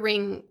care if your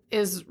ring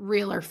is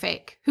real or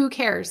fake. Who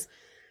cares?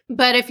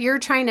 But if you're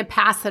trying to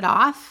pass it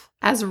off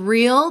as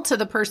real to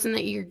the person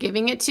that you're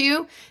giving it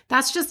to,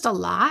 that's just a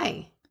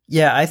lie.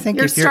 Yeah, I think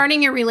You're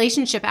starting your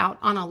relationship out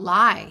on a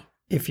lie.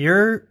 If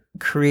you're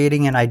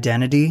creating an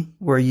identity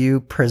where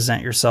you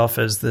present yourself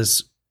as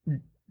this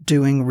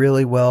doing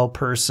really well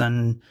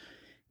person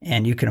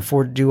and you can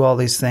afford to do all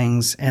these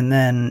things, and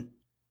then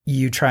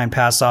you try and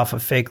pass off a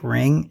fake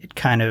ring, it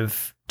kind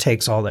of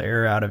takes all the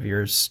air out of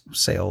your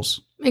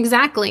sails.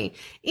 Exactly.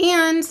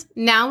 And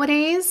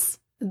nowadays,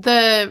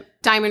 the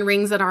diamond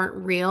rings that aren't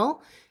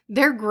real,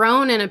 they're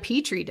grown in a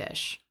petri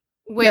dish.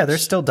 Yeah, they're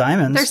still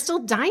diamonds. They're still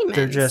diamonds.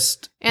 They're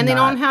just And they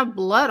don't have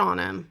blood on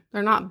them.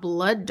 They're not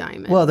blood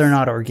diamonds. Well, they're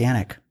not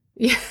organic.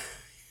 Yeah.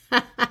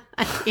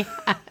 Yes.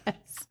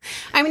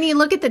 I mean, you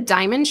look at the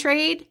diamond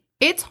trade,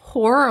 it's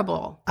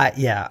horrible.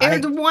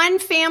 One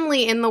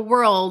family in the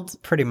world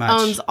pretty much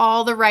owns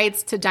all the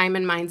rights to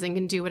diamond mines and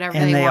can do whatever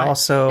they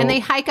want. And they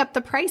hike up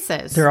the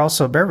prices. They're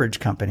also a beverage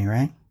company,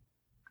 right?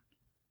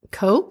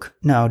 Coke?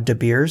 No, De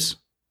Beers.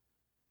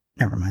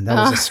 Never mind. That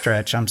was a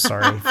stretch. I'm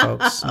sorry,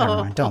 folks. Never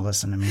mind. Don't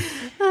listen to me.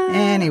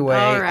 Anyway,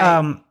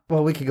 right.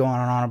 Well, we could go on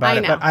and on about I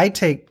it, know.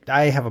 but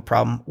I have a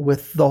problem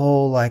with the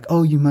whole like,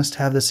 oh, you must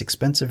have this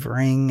expensive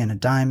ring and a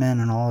diamond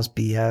and all this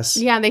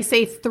BS. Yeah, they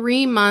say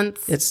 3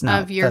 months It's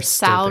not. of your That's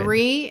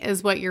salary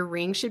is what your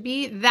ring should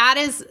be. That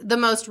is the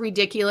most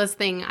ridiculous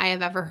thing I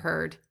have ever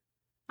heard.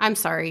 I'm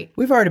sorry.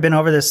 We've already been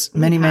over this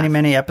many, We many, have.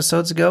 many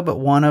episodes ago, but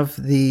one of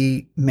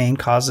the main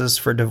causes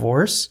for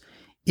divorce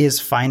is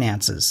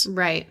finances.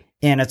 Right.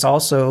 And it's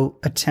also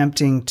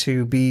attempting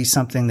to be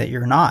something that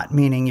you're not,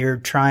 meaning you're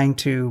trying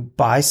to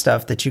buy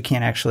stuff that you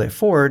can't actually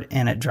afford,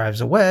 and it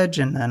drives a wedge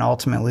and then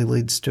ultimately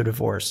leads to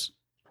divorce.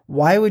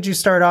 Why would you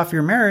start off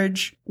your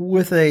marriage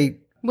with a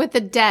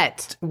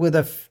debt? with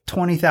a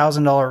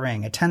 $20,000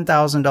 ring, a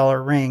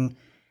 $10,000 ring?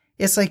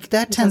 It's like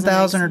that It doesn't make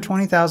 $10,000 or sense.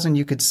 $20,000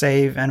 you could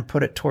save and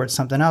put it towards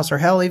something else, or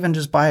hell, even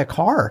just buy a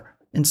car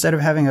instead of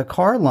having a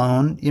car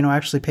loan.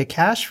 Actually pay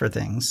cash for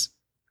things.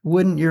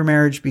 Wouldn't your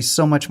marriage be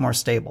so much more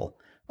stable?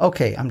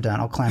 Okay, I'm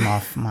done. I'll climb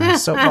off my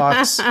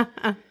soapbox,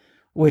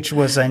 which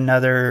was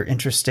another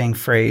interesting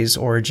phrase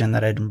origin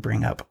that I didn't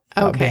bring up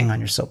about Okay. being on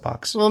your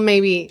soapbox. Well,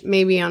 maybe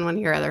on one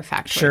of your other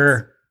factoids.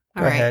 Sure.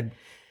 All Go right. ahead.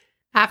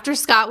 After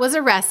Scott was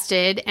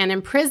arrested and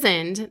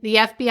imprisoned, the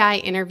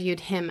FBI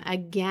interviewed him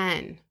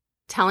again,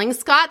 telling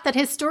Scott that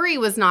his story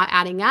was not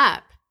adding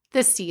up.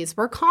 The seas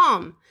were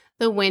calm.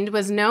 The wind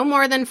was no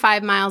more than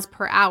 5 miles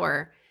per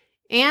hour.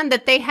 And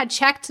that they had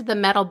checked the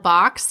metal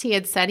box he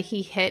had said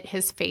he hit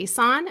his face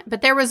on,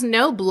 but there was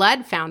no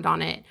blood found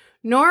on it,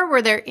 nor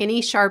were there any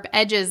sharp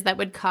edges that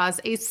would cause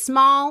a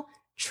small,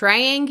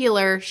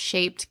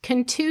 triangular-shaped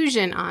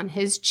contusion on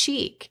his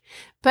cheek.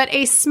 But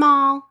a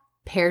small,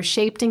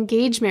 pear-shaped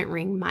engagement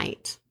ring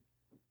might.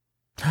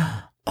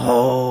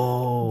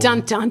 Oh.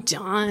 Dun, dun,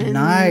 dun.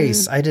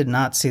 Nice. I did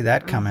not see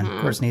that coming. Mhm.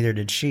 Of course, neither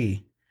did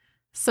she.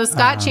 So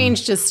Scott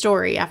changed his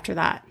story after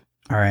that.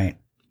 All right.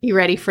 You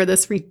ready for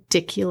this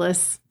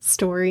ridiculous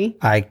story?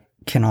 I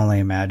can only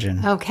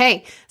imagine.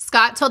 Okay.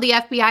 Scott told the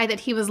FBI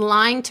that he was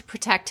lying to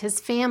protect his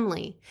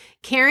family.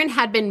 Karen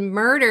had been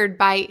murdered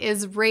by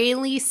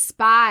Israeli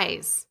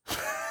spies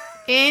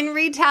in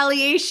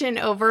retaliation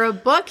over a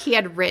book he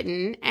had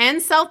written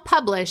and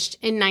self-published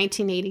in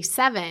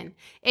 1987,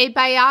 a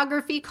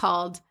biography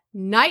called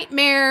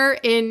Nightmare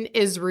in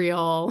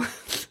Israel.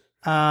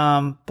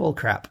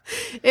 Bullcrap.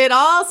 It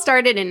all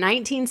started in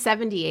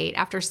 1978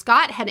 after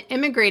Scott had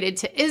immigrated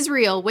to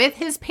Israel with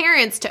his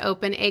parents to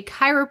open a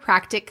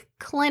chiropractic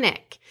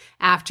clinic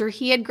after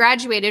he had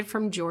graduated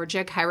from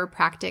Georgia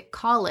Chiropractic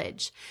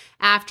College.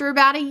 After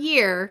about a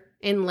year,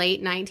 in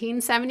late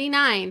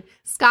 1979,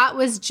 Scott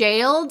was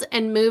jailed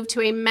and moved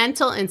to a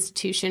mental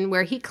institution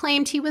where he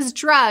claimed he was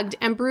drugged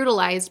and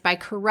brutalized by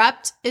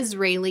corrupt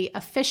Israeli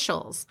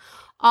officials.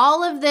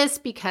 All of this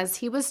because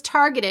he was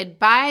targeted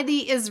by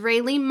the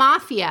Israeli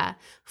mafia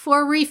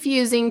for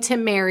refusing to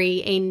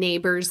marry a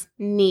neighbor's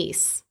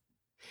niece,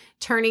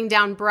 turning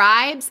down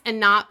bribes and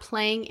not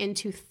playing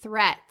into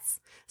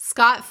threats.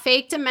 Scott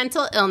faked a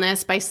mental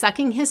illness by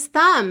sucking his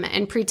thumb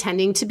and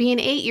pretending to be an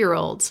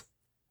 8-year-old.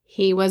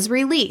 He was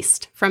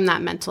released from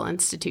that mental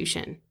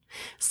institution.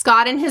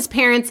 Scott and his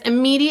parents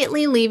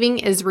immediately leaving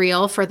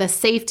Israel for the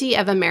safety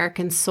of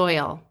American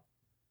soil.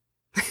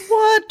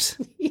 What?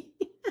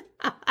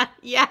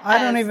 Yeah. I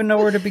don't even know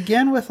where to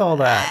begin with all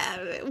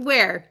that.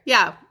 Where?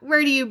 Yeah.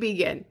 Where do you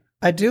begin?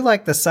 I do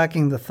like the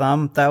sucking the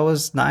thumb. That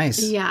was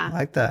nice. Yeah. I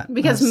like that.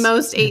 Because That's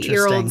most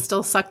 8-year-olds interesting.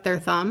 still suck their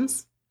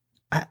thumbs.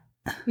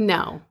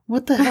 No,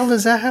 What the hell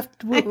does that have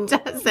to it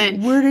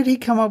doesn't. Where did he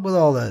come up with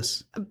all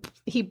this?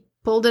 He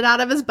pulled it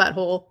out of his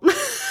butthole.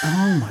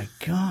 Oh my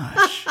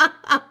gosh.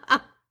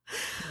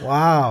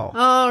 Wow.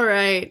 All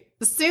right.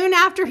 Soon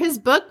after his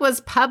book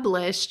was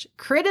published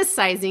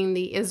criticizing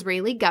the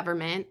Israeli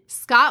government,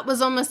 Scott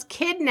was almost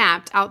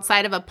kidnapped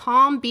outside of a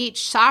Palm Beach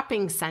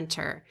shopping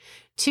center.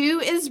 2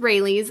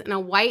 Israelis in a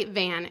white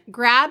van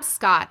grabbed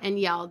Scott and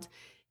yelled,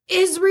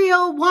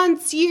 "Israel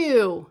wants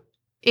you!"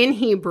 in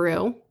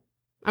Hebrew.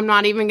 I'm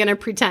not even going to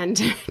pretend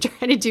to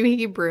try to do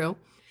Hebrew.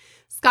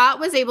 Scott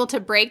was able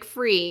to break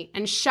free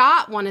and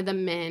shot one of the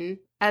men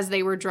as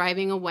they were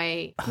driving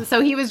away.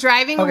 So he was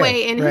driving Okay,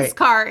 away in his right.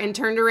 car and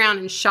turned around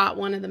and shot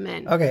one of the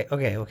men. Okay.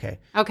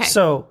 Okay.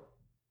 So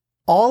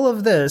all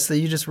of this that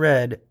you just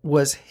read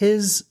was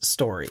his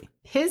story.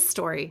 His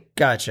story.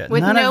 Gotcha.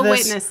 With no of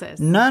this, witnesses.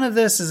 None of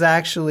this is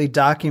actually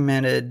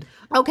documented.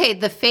 Okay,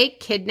 the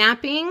fake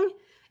kidnapping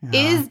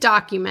is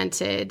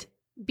documented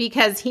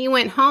because he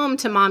went home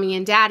to mommy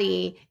and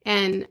daddy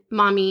and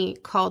mommy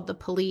called the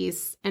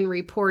police and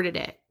reported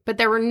it. But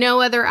there were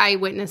no other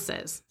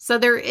eyewitnesses. So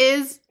there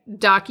is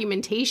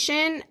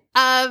documentation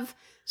of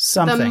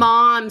Something. the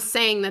mom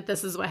saying that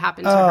this is what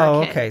happened to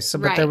her kid. Okay. So,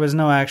 but Right. there was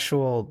no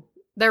actual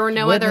There were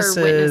no witnesses.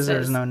 other witnesses. There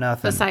was no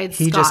nothing. besides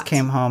he just Scott.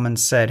 came home and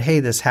said,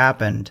 "Hey, this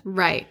happened."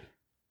 Right.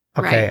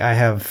 Okay. Right. I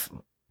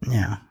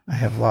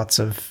have lots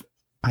of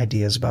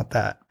ideas about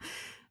that.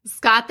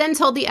 Scott then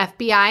told the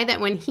FBI that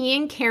when he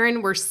and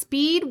Karen were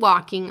speed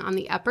walking on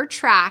the upper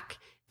track,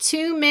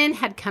 2 men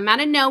had come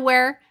out of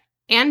nowhere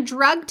and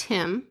drugged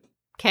him.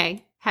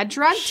 Okay. Had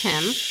drugged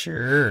him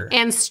Sure.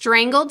 and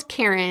strangled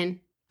Karen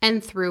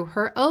and threw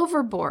her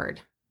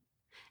overboard.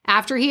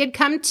 After he had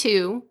come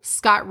to,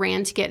 Scott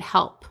ran to get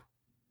help.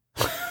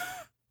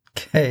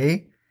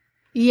 Okay.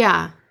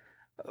 Yeah.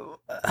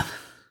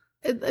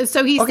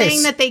 So he's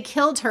saying that they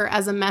killed her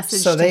as a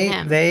message to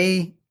him. So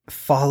they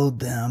followed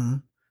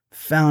them,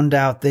 found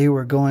out they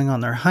were going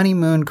on their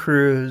honeymoon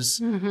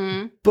cruise,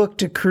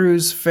 booked a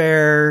cruise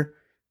fare,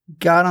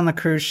 got on the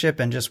cruise ship,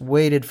 and just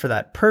waited for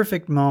that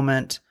perfect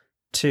moment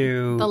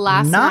to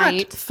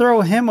not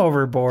throw him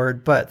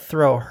overboard, but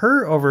throw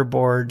her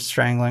overboard,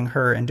 strangling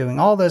her, and doing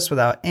all this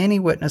without any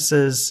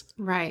witnesses.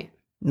 Right.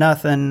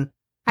 Nothing.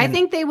 I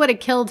think they would have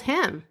killed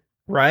him.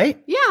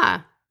 Right?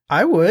 Yeah.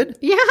 I would.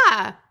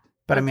 Yeah.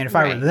 But I mean, if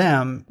I were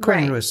them,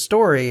 according to his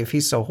story, if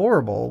he's so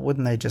horrible,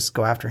 wouldn't they just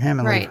go after him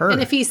and leave her?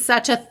 And if he's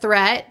such a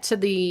threat to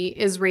the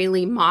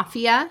Israeli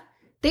mafia,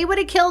 they would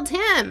have killed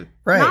him,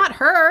 not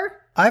her.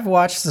 I've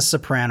watched The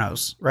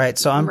Sopranos, right?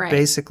 So I'm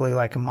basically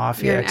like a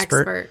mafia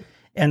expert.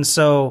 And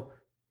so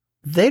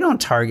they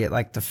don't target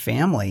like the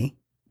family,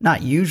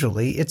 not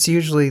usually. It's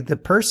usually the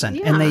person.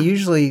 Yeah. And they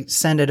usually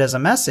send it as a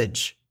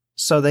message.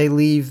 So they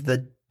leave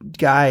the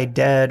guy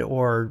dead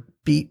or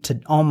beat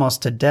to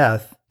almost to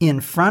death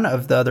in front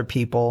of the other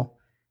people.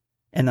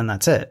 And then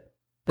that's it.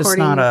 It's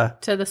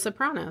not to The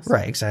Sopranos.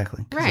 Right,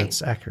 exactly. Right.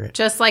 It's accurate.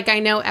 Just like I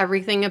know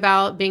everything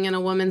about being in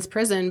a woman's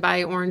prison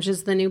by Orange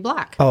is the New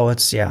Black. Oh,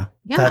 it's, yeah.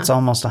 That's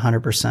almost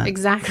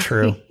 100%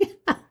 true.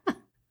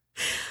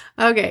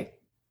 Okay.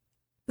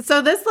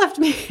 So this left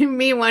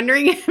me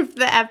wondering if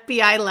the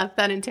FBI left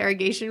that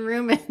interrogation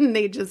room and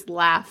they just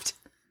laughed.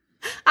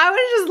 I would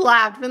have just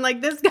laughed, been like,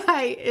 this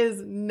guy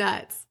is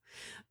nuts.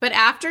 But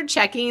after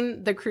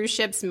checking the cruise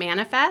ship's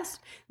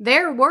manifest,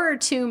 there were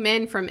 2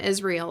 men from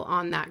Israel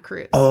on that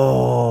cruise.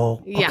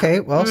 Oh, okay.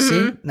 Well,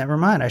 see, never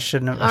mind. I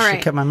should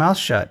have kept my mouth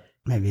shut.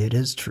 Maybe it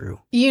is true.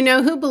 You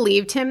know who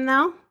believed him,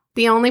 though?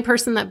 The only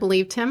person that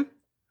believed him?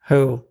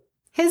 Who?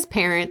 His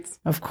parents.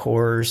 Of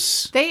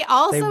course. They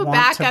also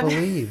back up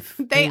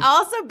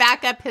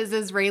his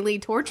Israeli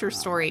torture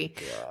story.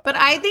 But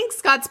I think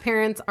Scott's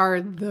parents are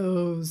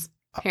those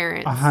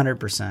parents.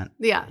 100%.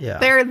 Yeah.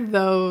 They're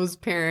those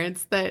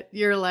parents that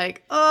you're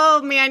like,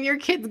 oh man, your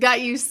kids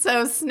got you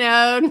so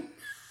snowed.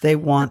 They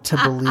want to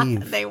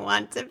believe.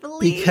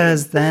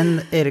 Because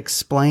then it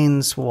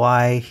explains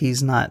why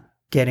he's not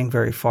getting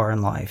very far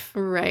in life.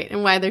 Right.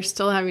 And why they're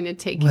still having to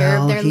take care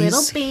of their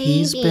little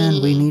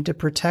baby. We need to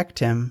protect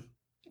him.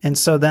 And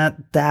so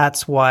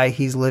that's why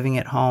he's living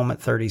at home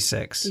at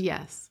 36.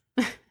 Yes.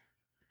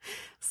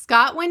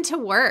 Scott went to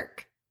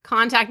work,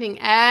 contacting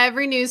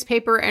every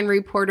newspaper and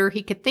reporter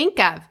he could think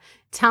of,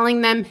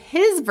 telling them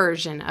his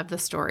version of the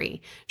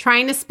story,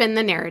 trying to spin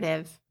the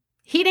narrative.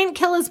 He didn't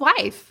kill his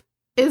wife.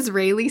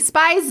 Israeli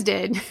spies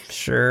did.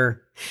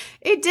 Sure.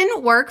 It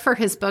didn't work for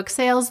his book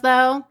sales,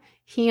 though.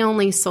 He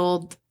only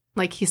sold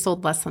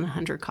less than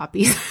 100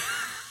 copies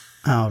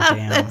of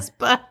this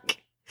book.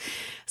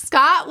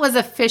 Scott was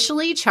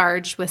officially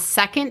charged with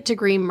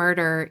second-degree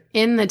murder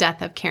in the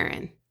death of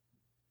Karen.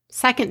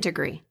 Second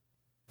degree.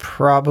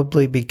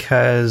 Probably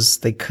because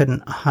they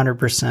couldn't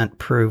 100%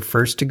 prove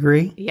first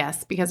degree?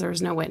 Yes, because there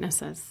was no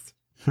witnesses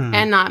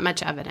and not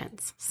much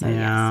evidence. So,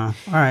 yeah. Yes.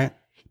 All right.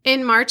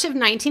 In March of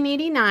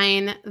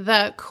 1989,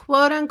 the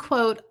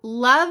quote-unquote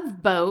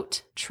Love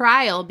Boat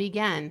trial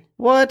began.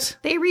 What?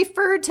 They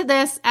referred to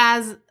this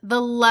as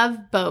the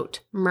Love Boat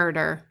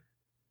murder.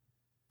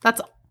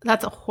 That's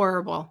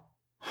horrible.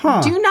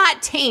 Huh. Do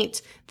not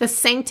taint the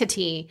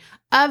sanctity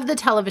of the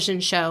television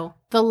show,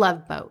 The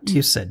Love Boat.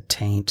 You said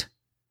taint.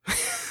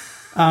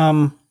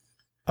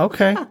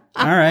 Okay. All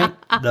right.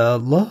 The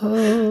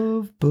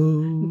Love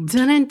Boat.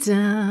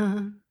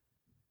 Dun-dun-dun.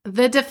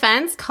 The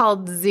defense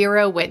called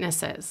 0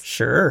 witnesses.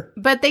 Sure.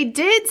 But they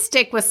did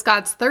stick with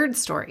Scott's third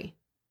story.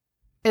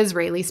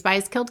 Israeli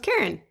spies killed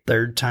Karen.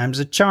 Third time's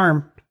a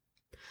charm.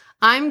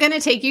 I'm going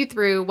to take you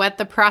through what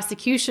the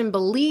prosecution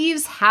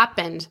believes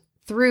happened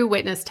through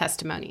witness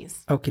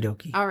testimonies. Okie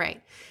dokie. All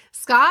right.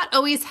 Scott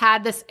always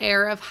had this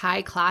air of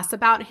high class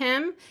about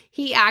him.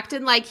 He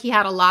acted like he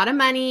had a lot of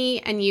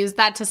money and used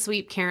that to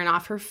sweep Karen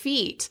off her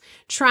feet,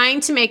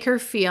 trying to make her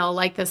feel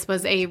like this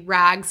was a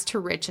rags to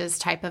riches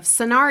type of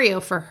scenario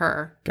for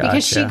her. Gotcha.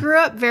 Because she grew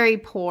up very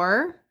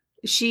poor.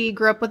 She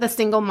grew up with a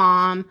single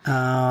mom,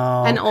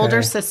 an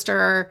older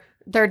sister.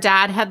 Their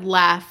dad had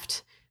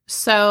left.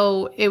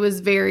 So it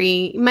was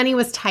money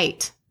was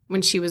tight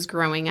when she was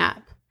growing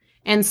up.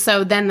 And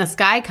so then this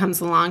guy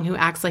comes along who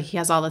acts like he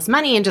has all this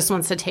money and just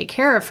wants to take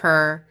care of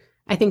her.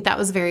 I think that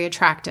was very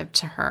attractive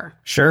to her.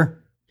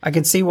 Sure. I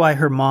can see why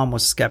her mom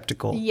was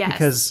skeptical. Yes.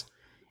 Because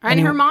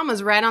her mom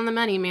was right on the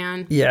money,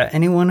 man. Yeah.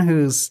 Anyone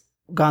who's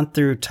gone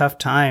through tough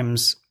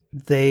times,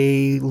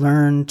 they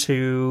learn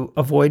to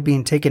avoid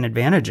being taken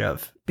advantage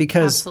of.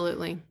 Because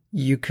absolutely,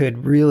 you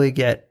could really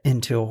get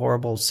into a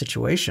horrible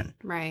situation.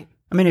 Right.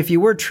 I mean, if you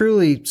were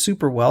truly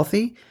super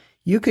wealthy,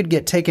 you could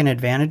get taken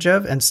advantage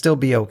of and still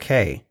be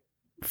okay.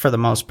 For the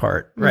most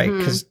part, right?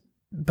 Mm-hmm.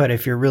 But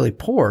if you're really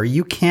poor,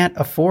 you can't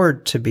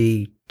afford to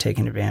be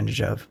taken advantage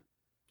of.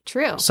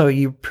 True. So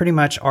you pretty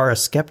much are a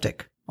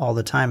skeptic all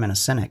the time and a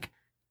cynic.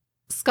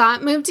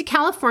 Scott moved to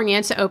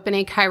California to open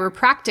a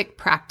chiropractic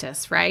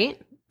practice, right?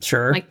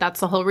 Sure. Like, that's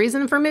the whole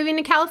reason for moving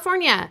to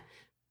California.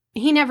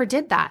 He never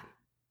did that.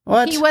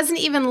 What? He wasn't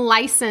even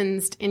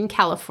licensed in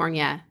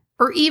California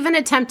or even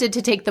attempted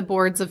to take the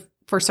boards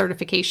for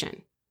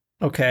certification.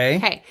 Okay.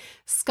 Okay.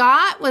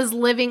 Scott was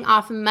living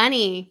off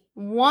money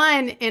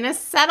won in a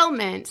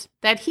settlement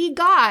that he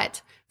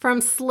got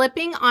from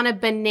slipping on a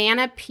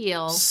banana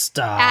peel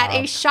at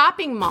a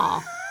shopping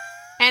mall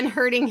and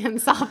hurting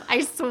himself.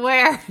 I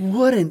swear.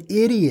 What an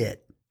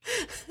idiot.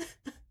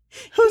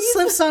 Who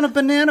slips on a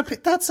banana peel?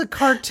 That's a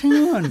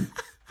cartoon.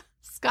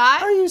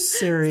 Scott? Are you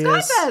serious?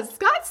 Scott does.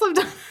 Scott slipped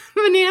on a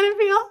banana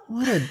peel.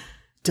 What a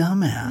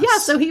dumbass. Yeah,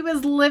 so he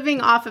was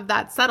living off of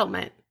that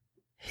settlement.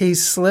 He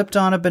slipped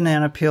on a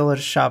banana peel at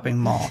a shopping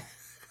mall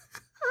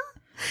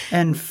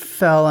and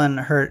fell and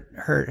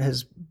hurt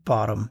his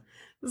bottom.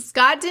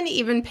 Scott didn't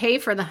even pay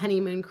for the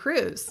honeymoon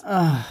cruise.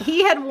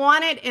 He had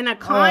won it in a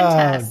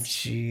contest. Oh,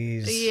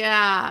 jeez.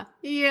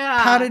 Yeah.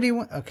 How did he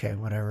win? Okay,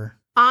 whatever.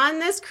 On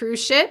this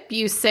cruise ship,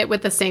 you sit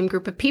with the same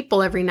group of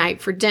people every night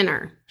for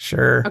dinner.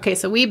 Sure. Okay,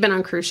 so we've been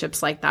on cruise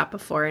ships like that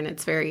before, and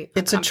it's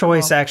It's a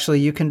choice, actually.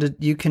 You can choose.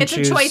 It's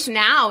a choice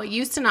now. It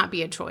used to not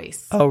be a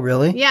choice. Oh,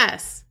 really?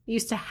 Yes. You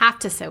used to have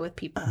to sit with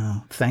people.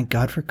 Oh, thank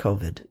God for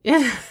COVID.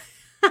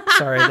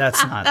 Sorry,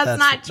 that's not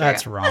true.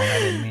 That's wrong. I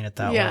didn't mean it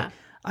that way.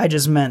 I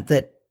just meant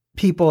that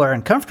people are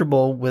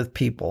uncomfortable with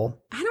people.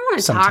 I don't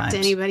want to talk to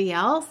anybody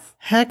else.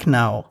 Heck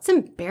no. It's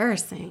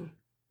embarrassing.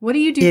 What do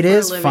you do It for a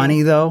is living?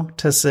 funny, though,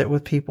 to sit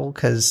with people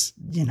because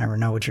you never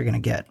know what you're going to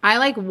get. I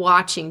like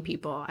watching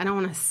people. I don't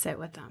want to sit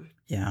with them.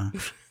 Yeah.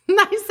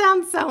 I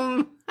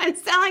sound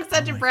like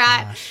such a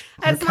brat. Gosh.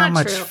 That's Look how not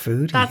much true.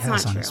 food That's he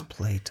has not on true. his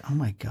plate. Oh,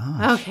 my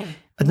gosh. Okay.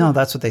 No,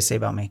 that's what they say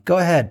about me. Go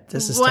ahead.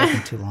 This is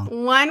taking too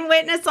long. One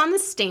witness on the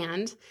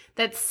stand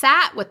that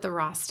sat with the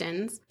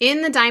Rostons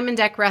in the Diamond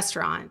Deck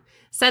restaurant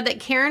said that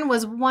Karen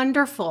was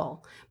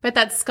wonderful, but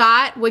that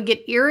Scott would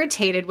get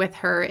irritated with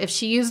her if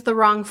she used the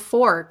wrong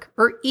fork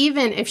or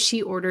even if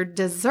she ordered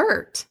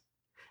dessert.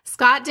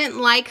 Scott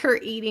didn't like her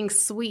eating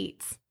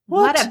sweets.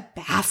 What a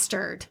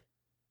bastard.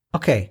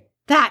 Okay.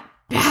 That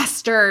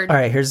bastard. All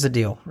right, here's the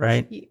deal,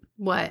 right?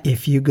 What?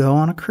 If you go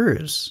on a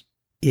cruise,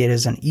 it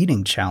is an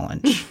eating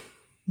challenge.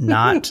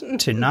 Not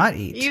to not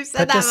eat, You said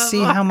but that to see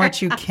before. how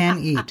much you can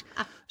eat.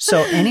 So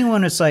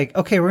anyone who's like,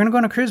 okay, we're going to go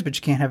on a cruise, but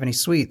you can't have any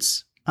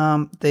sweets,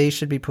 they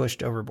should be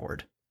pushed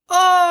overboard.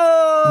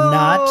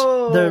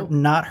 Oh!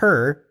 Not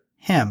her,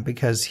 him,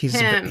 because he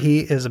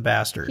is a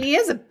bastard. He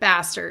is a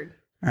bastard.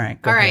 All right,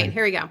 All right, ahead.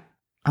 here we go.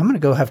 I'm going to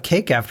go have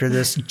cake after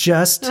this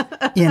just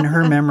in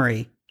her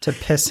memory to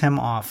piss him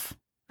off.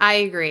 I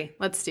agree.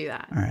 Let's do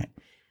that. All right.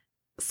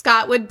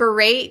 Scott would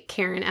berate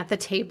Karen at the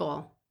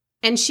table,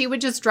 and she would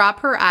just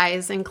drop her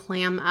eyes and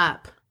clam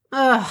up.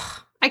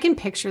 Ugh, I can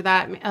picture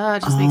that. It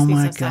just makes me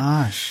so sad. Oh,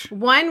 my gosh.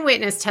 One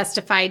witness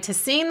testified to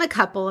seeing the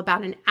couple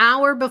about an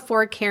hour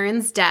before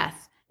Karen's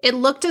death. It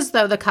looked as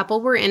though the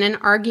couple were in an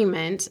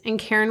argument, and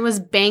Karen was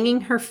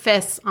banging her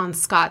fists on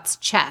Scott's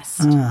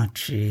chest. Oh,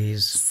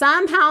 jeez.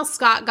 Somehow,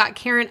 Scott got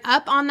Karen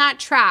up on that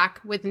track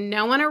with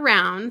no one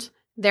around.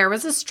 There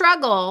was a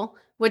struggle,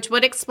 which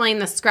would explain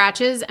the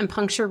scratches and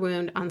puncture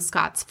wound on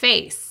Scott's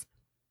face.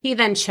 He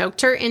then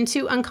choked her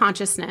into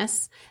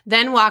unconsciousness,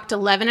 then walked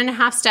 11 and a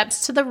half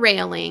steps to the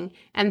railing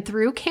and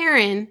threw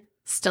Karen,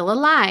 still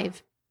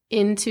alive,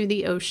 into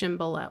the ocean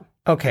below.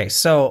 Okay,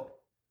 so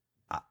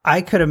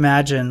I could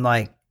imagine,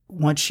 like,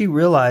 once she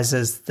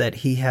realizes that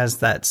he has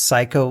that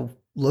psycho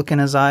look in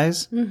his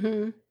eyes,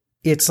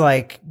 it's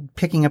like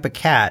picking up a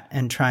cat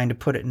and trying to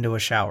put it into a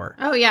shower.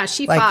 Oh, yeah,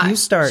 she like fought. You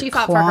start she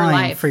fought clawing for her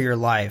life. for your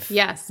life.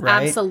 Yes,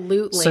 right?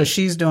 absolutely. So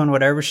she's doing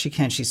whatever she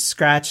can. She's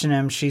scratching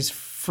him. She's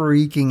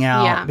freaking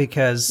out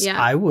because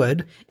I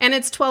would. And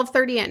it's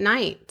 12:30 at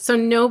night, so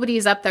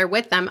nobody's up there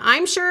with them.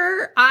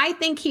 I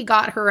think he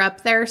got her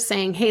up there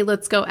saying, hey,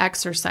 let's go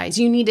exercise.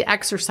 You need to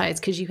exercise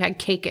because you had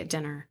cake at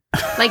dinner.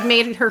 Like,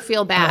 made her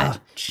feel bad.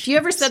 If you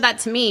ever said that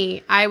to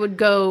me, I would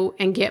go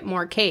and get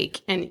more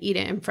cake and eat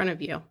it in front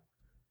of you.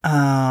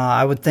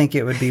 I would think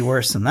it would be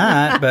worse than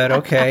that, but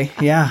okay.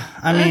 Yeah,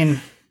 I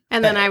mean.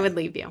 And then I would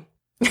leave you.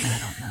 I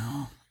don't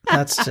know.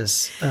 That's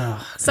just,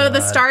 So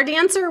the Star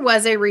Dancer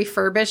was a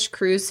refurbished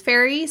cruise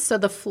ferry, so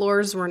the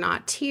floors were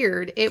not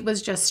tiered. It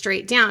was just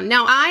straight down.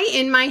 Now, I,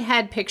 in my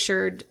head,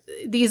 pictured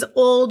these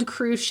old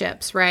cruise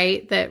ships,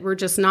 right, that were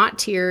just not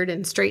tiered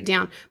and straight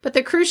down. But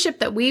the cruise ship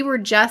that we were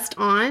just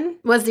on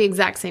was the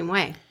exact same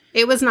way.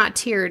 It was not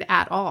tiered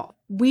at all.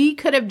 We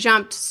could have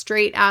jumped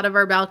straight out of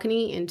our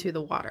balcony into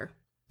the water.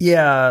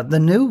 Yeah, the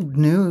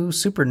new,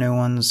 super new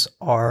ones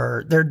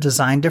they're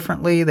designed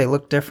differently. They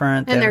look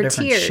different. They have a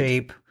different tiered.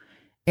 shape.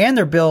 And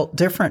they're built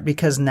different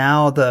because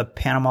now the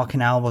Panama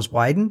Canal was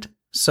widened.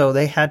 So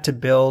they had to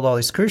build all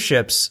these cruise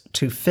ships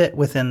to fit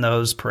within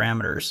those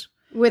parameters.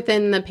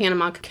 Within the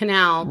Panama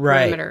Canal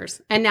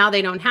parameters. And now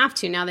they don't have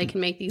to. Now they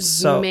can make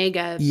these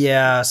mega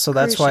Yeah, so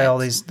that's why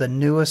all ships. the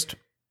newer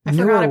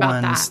forgot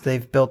about ones, that.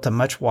 they've built them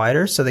much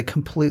wider. So they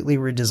completely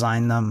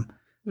redesigned them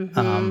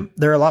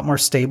They're a lot more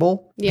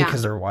stable Yeah.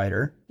 because they're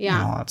wider Yeah.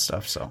 and all that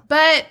stuff. So,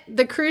 But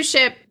the cruise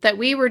ship that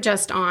we were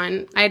just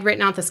on, I had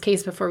written out this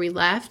case before we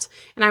left,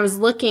 and I was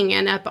looking,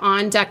 and up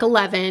on deck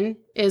 11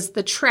 is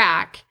the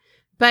track.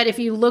 But if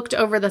you looked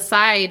over the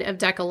side of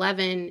deck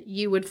 11,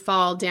 you would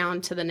fall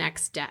down to the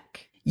next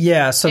deck.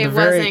 yeah. So It the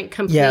very wasn't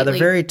completely the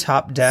very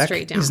top deck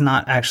straight down. is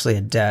not actually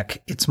a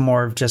deck. It's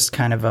more of just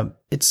kind of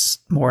it's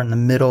more in the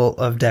middle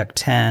of deck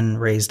 10,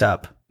 raised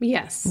up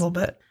Yes. a little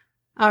bit.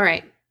 All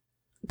right.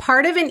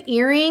 Part of an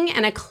earring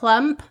and a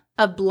clump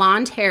of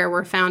blonde hair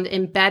were found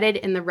embedded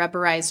in the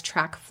rubberized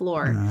track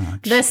floor. Oh,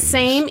 The jeez.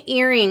 same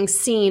earring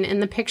seen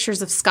in the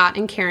pictures of Scott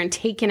and Karen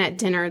taken at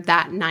dinner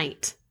that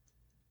night.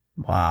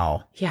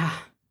 Wow. Yeah.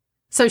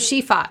 So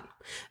she fought.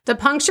 The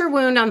puncture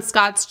wound on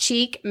Scott's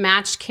cheek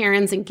matched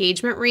Karen's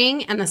engagement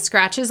ring, and the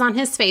scratches on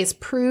his face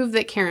proved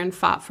that Karen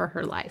fought for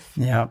her life.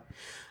 Yeah.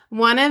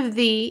 One of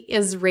the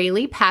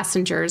Israeli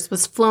passengers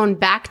was flown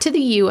back to the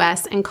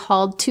U.S. and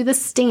called to the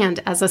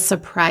stand as a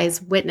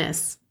surprise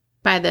witness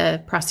by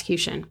the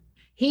prosecution.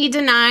 He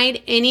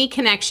denied any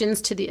connections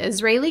to the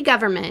Israeli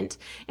government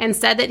and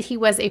said that he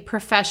was a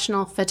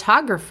professional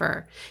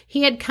photographer.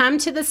 He had come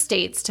to the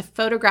States to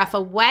photograph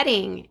a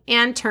wedding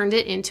and turned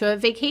it into a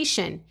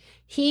vacation.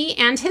 He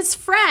and his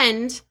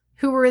friend,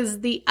 who was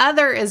the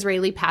other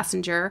Israeli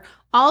passenger,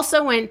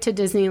 also went to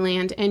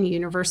Disneyland and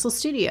Universal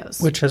Studios.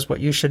 Which is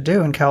what you should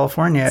do in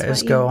California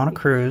is go on a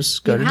cruise,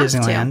 go to have to.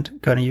 Disneyland,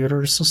 go to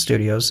Universal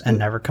Studios, and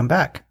never come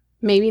back.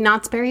 Maybe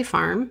Knott's Berry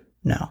Farm,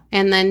 No.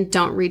 and then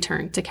don't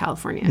return to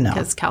California No.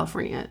 because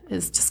California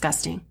is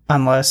disgusting.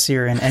 Unless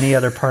you're in any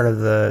other part of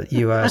the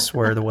U.S.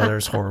 where the weather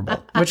is horrible,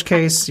 in which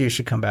case you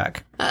should come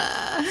back.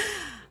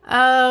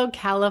 Oh,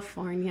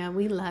 California,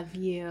 we love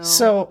you.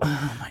 So,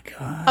 oh my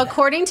God.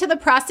 According to the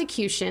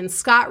prosecution,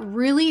 Scott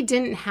really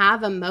didn't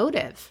have a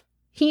motive.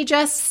 He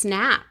just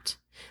snapped.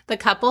 The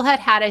couple had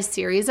had a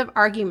series of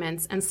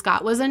arguments, and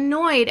Scott was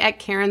annoyed at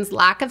Karen's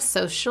lack of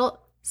social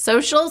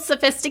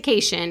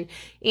sophistication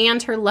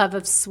and her love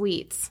of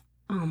sweets.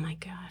 Oh my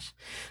gosh.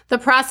 The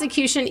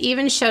prosecution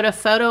even showed a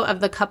photo of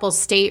the couple's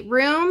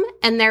stateroom,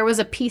 and there was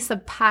a piece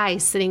of pie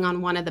sitting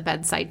on one of the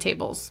bedside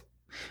tables,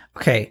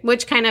 Okay,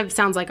 which kind of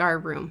sounds like our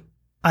room.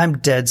 I'm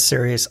dead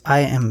serious. I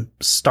am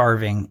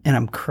starving and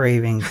I'm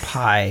craving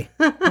pie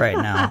right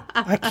now.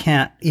 I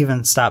can't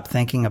even stop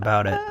thinking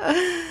about it.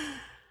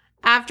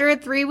 After a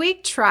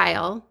 3-week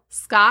trial,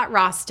 Scott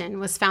Roston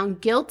was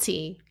found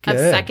guilty of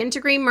Good.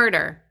 second-degree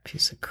murder.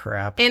 Piece of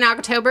crap. In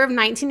October of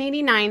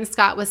 1989,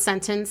 Scott was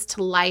sentenced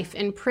to life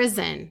in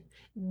prison.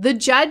 The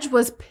judge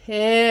was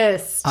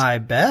pissed, I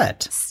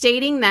bet.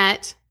 stating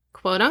that,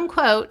 quote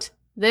unquote,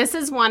 "This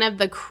is one of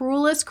the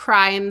cruelest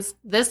crimes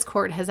this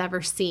court has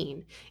ever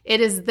seen.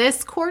 It is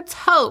this court's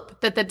hope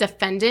that the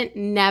defendant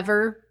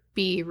never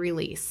be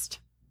released."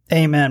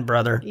 Amen,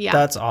 brother. Yeah.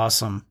 That's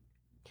awesome.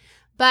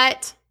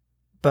 But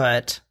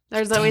But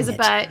there's always a dang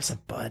it, but. There's a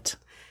but.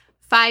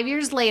 5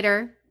 years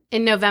later,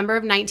 in November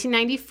of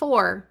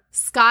 1994,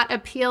 Scott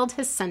appealed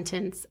his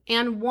sentence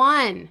and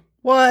won.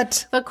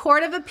 What? The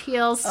Court of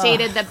Appeals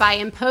stated that by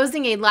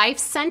imposing a life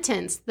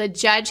sentence, the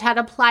judge had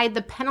applied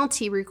the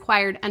penalty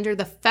required under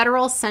the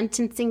federal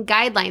sentencing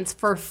guidelines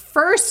for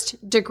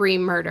first-degree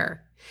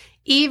murder,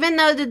 even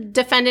though the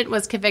defendant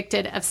was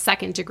convicted of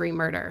second-degree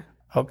murder.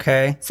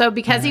 Okay. So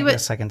because he I was,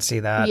 guess I can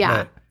see that.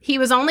 yeah, he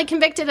was only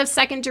convicted of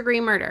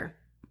second-degree murder,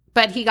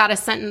 but he got a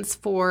sentence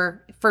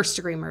for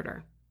first-degree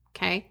murder.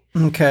 Okay.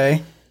 But,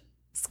 okay.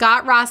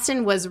 Scott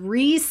Roston was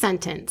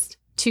re-sentenced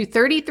to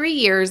 33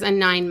 years and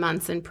 9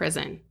 months in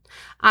prison.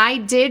 I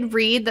did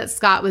read that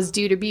Scott was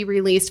due to be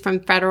released from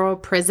federal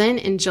prison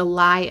in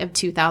July of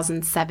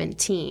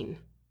 2017.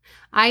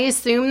 I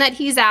assume that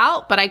he's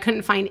out, but I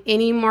couldn't find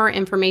any more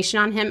information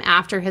on him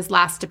after his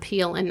last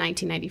appeal in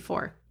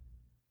 1994.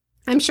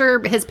 I'm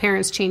sure his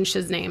parents changed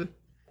his name.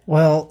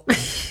 Well,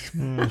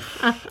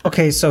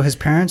 okay, so his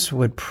parents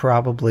would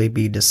probably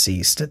be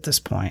deceased at this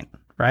point,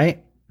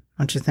 right?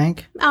 Don't you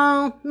think?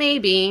 Oh,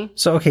 maybe.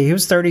 So, okay, he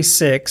was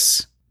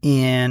 36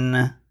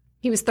 in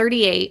He was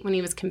 38 when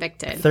he was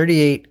convicted.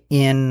 38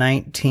 in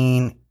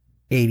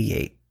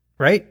 1988,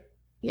 right?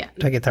 Yeah.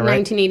 Did I get that right?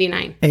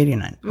 1989.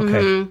 89. Okay.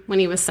 Mhm, when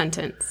he was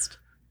sentenced.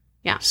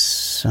 Yeah.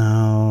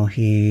 So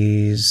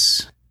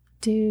he's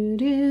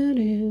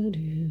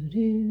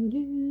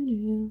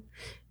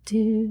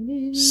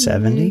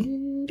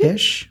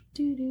 70-ish.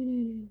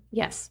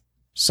 Yes.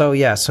 So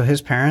yeah, so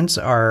his parents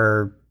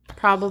are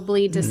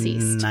Probably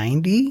deceased.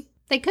 90.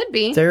 They could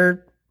be.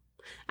 They're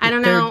I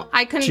don't know.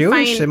 I couldn't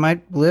Jewish. They find.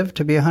 might live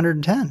to be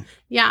 110.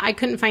 Yeah, I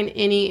couldn't find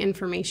any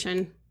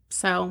information.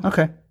 So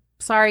Okay.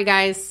 sorry,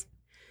 guys.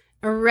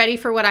 Ready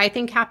for what I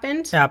think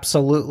happened?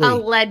 Absolutely.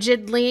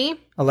 Allegedly.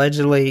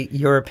 Allegedly,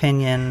 your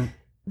opinion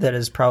that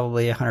is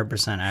probably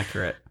 100%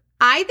 accurate.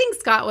 I think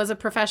Scott was a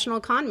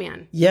professional con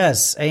man.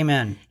 Yes.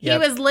 Amen. He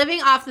was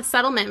living off the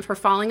settlement for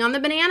falling on the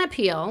banana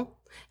peel,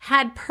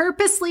 had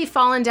purposely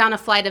fallen down a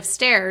flight of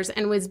stairs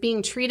and was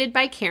being treated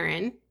by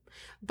Karen,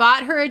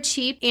 bought her a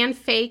cheap and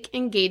fake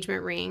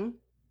engagement ring,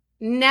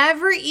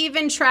 never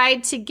even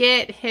tried to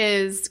get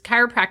his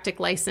chiropractic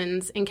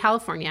license in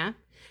California,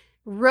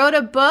 wrote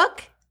a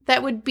book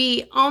that would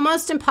be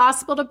almost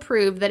impossible to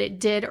prove that it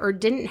did or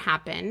didn't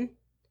happen,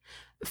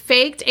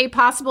 faked a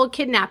possible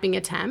kidnapping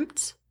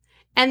attempt,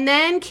 and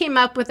then came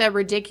up with a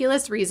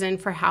ridiculous reason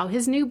for how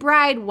his new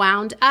bride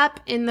wound up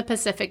in the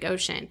Pacific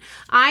Ocean.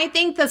 I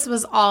think this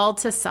was all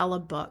to sell a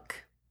book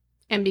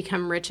and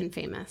become rich and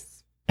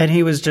famous. And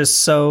he was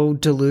just so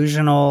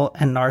delusional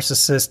and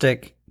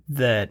narcissistic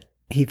that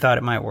he thought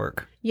it might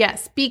work.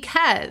 Yes,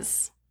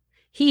 because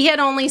he had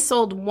only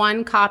sold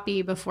one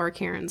copy before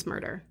Karen's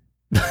murder.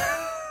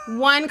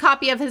 One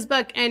copy of his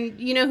book. And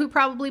you know who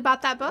probably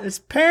bought that book? His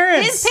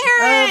parents. His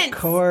parents. Of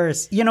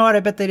course. You know what? I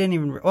bet they didn't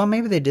even... Well,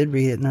 maybe they did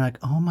read it and they're like,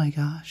 oh my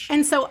gosh.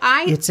 And so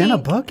It's in a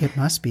book. It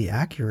must be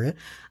accurate.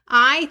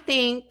 I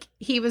think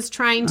he was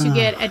trying to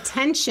get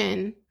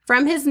attention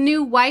from his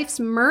new wife's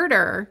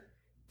murder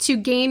to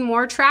gain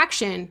more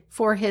traction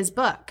for his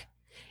book.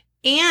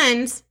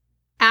 And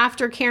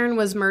after Karen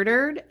was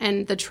murdered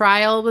and the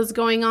trial was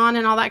going on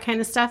and all that kind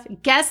of stuff,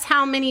 guess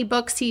how many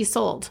books he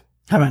sold?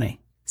 How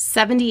many?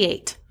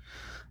 78.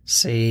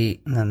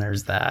 See, and then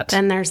there's that.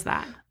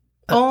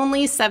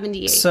 Only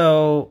 78.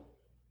 So,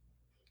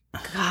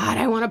 God,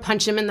 I want to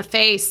punch him in the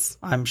face.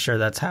 I'm sure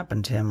that's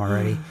happened to him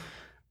already.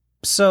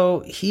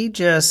 So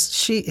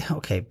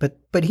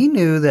but he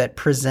knew that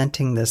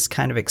presenting this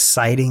kind of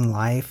exciting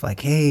life, like,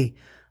 hey,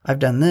 I've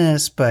done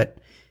this, but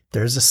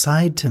there's a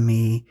side to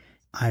me.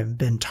 I've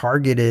been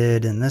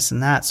targeted and this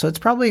and that. So it's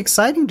probably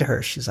exciting to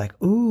her. She's like,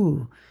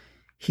 ooh,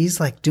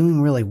 he's like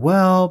doing really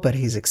well, but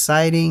he's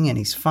exciting and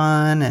he's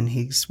fun and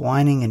he's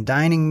whining and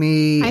dining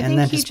me. And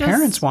then his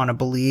parents want to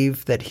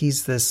believe that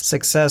he's this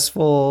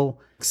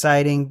successful,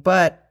 exciting,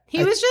 but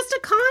he was just a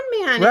con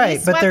man.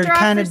 Right. But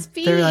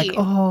they're like,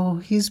 oh,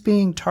 he's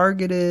being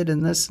targeted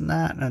and this and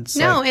that. And it's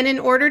and in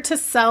order to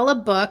sell a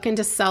book and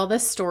to sell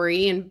this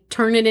story and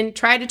try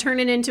to turn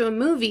it into a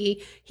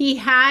movie, he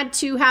had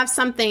to have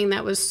something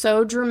that was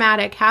so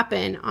dramatic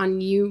happen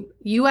on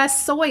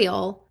U.S.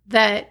 soil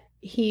that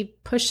he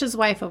pushed his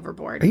wife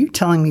overboard. Are you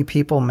telling me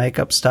people make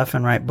up stuff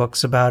and write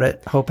books about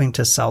it, hoping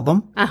to sell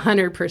them?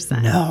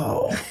 100%.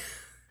 No.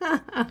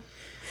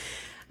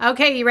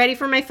 Okay, you ready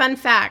for my fun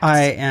fact?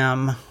 I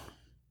am.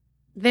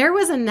 There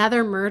was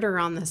another murder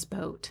on this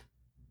boat.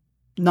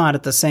 Not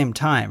at the same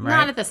time, right?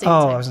 Not at the same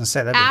time. Oh, I was going to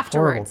say, that'd be a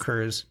horrible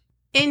cruise.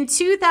 In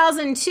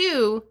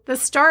 2002, the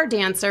Star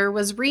Dancer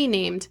was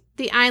renamed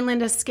the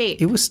Island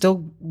Escape. It was still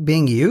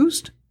being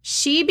used?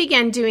 She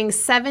began doing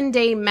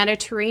 7-day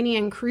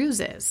Mediterranean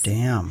cruises.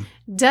 Damn.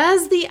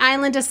 Does the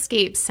Island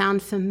Escape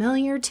sound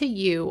familiar to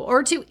you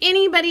or to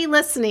anybody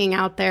listening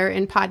out there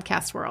in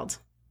podcast world?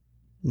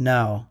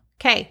 No.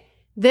 Okay.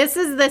 This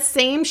is the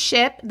same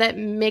ship that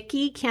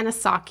Miki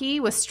Kanasaki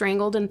was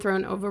strangled and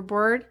thrown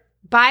overboard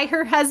by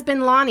her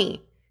husband,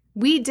 Lonnie.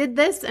 We did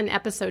this in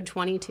episode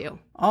 22.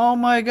 Oh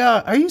my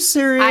God. Are you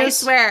serious? I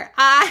swear.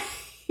 I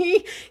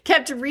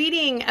kept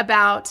reading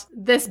about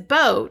this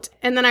boat,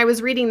 and then I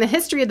was reading the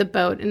history of the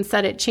boat and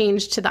said it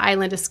changed to the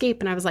Island Escape,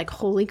 and I was like,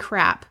 holy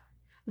crap.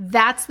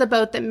 That's the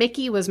boat that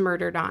Miki was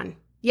murdered on.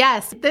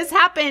 Yes, this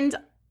happened,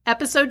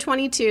 episode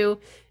 22.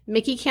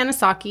 Miki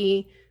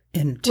Kanasaki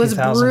was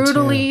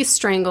brutally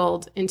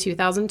strangled in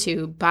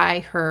 2002 by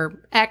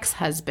her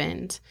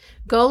ex-husband.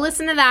 Go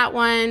listen to that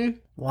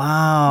one.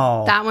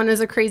 Wow. That one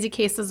is a crazy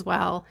case as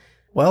well.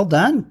 Well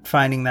done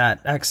finding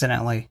that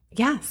accidentally.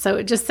 Yeah, so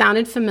it just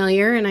sounded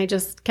familiar, and I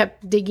just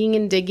kept digging,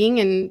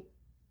 and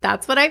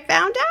that's what I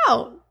found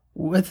out.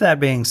 With that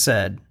being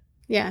said,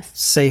 yes,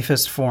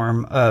 safest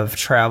form of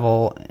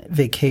travel,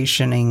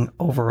 vacationing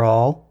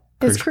overall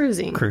is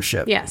cruising. Cruise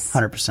ship. Yes.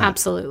 100%.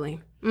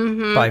 Absolutely.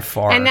 Mm-hmm. By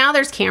far. And now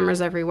there's cameras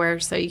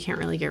everywhere, so you can't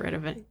really get rid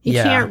of it. You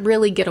can't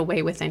really get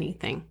away with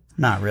anything.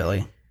 Not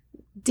really.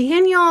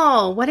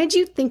 Daniel, what did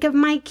you think of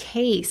my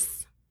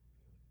case?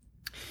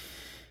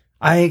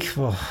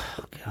 Oh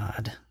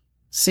God.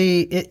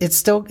 See,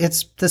 it's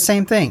the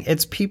same thing.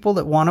 It's people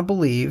that want to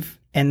believe,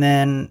 and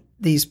then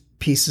these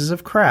pieces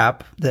of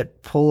crap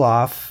that pull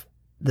off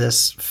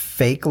this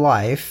fake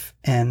life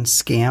and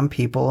scam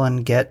people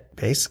and get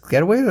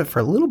away with it for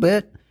a little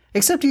bit.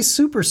 Except he's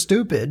super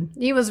stupid.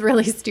 He was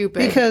really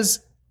stupid.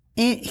 Because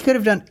he could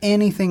have done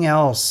anything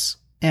else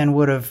and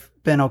would have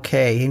been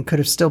okay. He could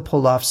have still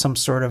pulled off some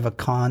sort of a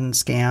con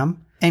scam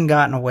and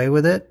gotten away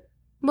with it.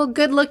 Well,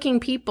 good-looking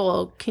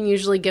people can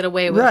usually get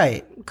away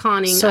with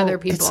conning other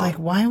people. It's like,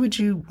 why would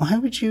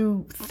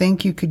you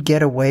think you could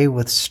get away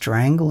with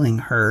strangling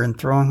her and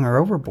throwing her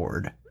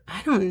overboard?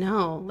 I don't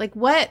know. Like,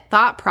 what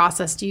thought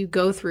process do you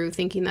go through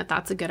thinking that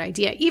that's a good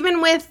idea?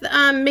 Even with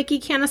Miki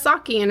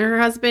Kanasaki and her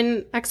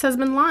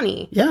ex-husband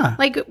Lonnie. Yeah.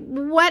 Like,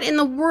 what in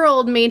the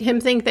world made him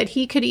think that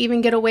he could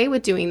even get away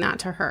with doing that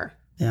to her?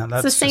 Yeah,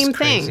 that's it's the same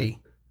crazy thing.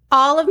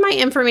 All of my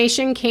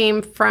information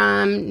came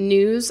from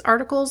news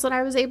articles that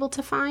I was able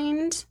to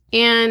find.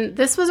 And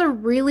this was a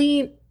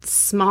really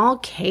small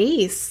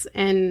case.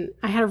 And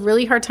I had a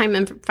really hard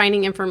time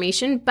finding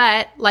information.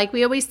 But like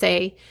we always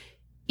say,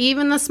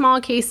 even the small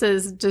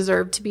cases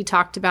deserve to be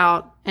talked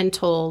about and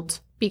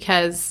told,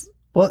 because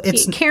Well,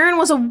 it's Karen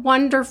was a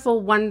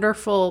wonderful,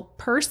 wonderful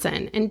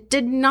person and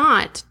did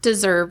not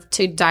deserve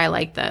to die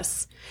like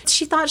this.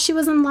 She thought she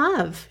was in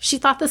love. She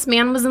thought this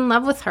man was in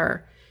love with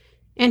her,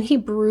 and he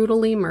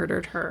brutally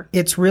murdered her.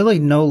 It's really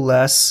no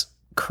less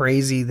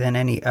crazy than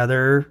any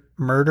other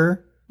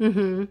murder,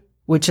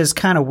 which is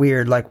kind of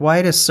weird. Like,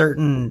 why do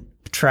certain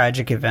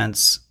tragic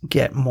events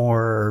get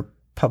more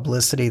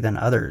publicity than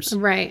others?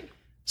 Right.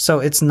 So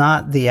it's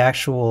not the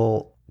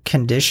actual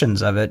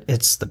conditions of it.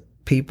 It's the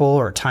people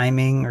or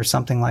timing or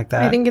something like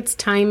that. I think it's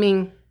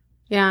timing.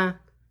 Yeah.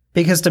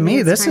 Because to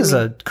me, this is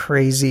timing. a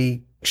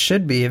crazy,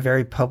 should be a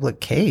very public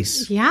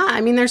case. Yeah.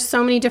 I mean, there's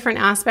so many different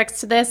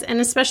aspects to this, and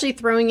especially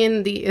throwing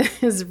in the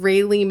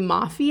Israeli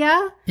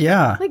mafia.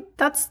 Yeah. Like,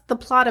 that's the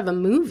plot of a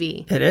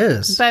movie. It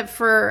is. But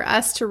for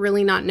us to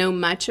really not know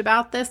much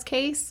about this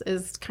case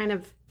is kind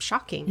of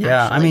shocking.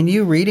 Yeah. actually. I mean,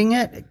 you reading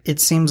it, it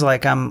seems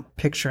like I'm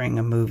picturing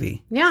a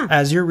movie. Yeah.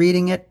 As you're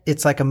reading it,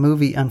 it's like a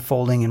movie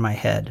unfolding in my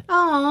head.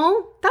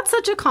 Oh, that's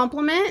such a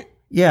compliment.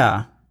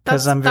 Yeah.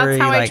 Because I'm very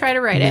that's how I try to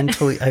write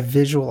mentally, I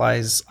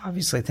visualize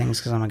obviously things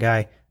because I'm a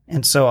guy.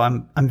 And so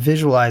I'm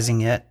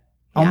visualizing it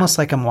almost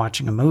like I'm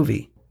watching a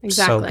movie.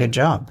 Exactly. So good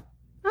job.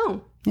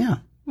 Oh, Yeah.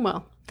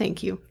 well,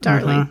 thank you,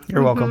 darling.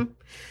 You're welcome.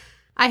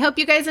 I hope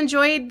you guys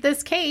enjoyed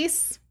this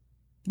case.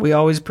 We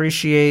always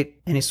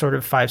appreciate any sort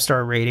of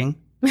 5-star rating.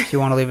 If you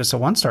want to leave us a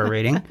 1-star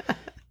rating,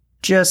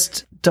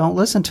 just don't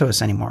listen to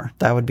us anymore.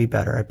 That would be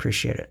better. I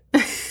appreciate it.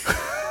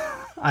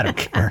 I don't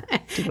care.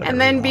 And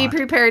then be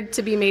prepared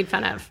to be made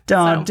fun of.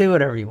 Do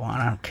whatever you want.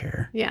 I don't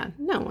care. Yeah,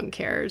 no one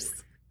cares.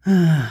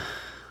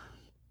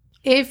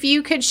 If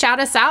you could shout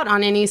us out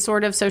on any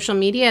sort of social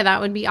media,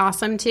 that would be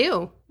awesome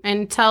too.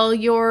 And tell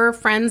your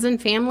friends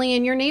and family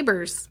and your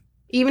neighbors,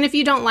 even if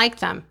you don't like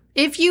them.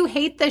 If you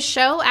hate this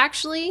show,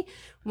 actually,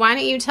 why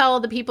don't you tell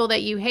the people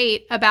that you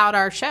hate about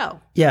our show?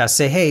 Yeah,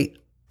 say, hey,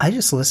 I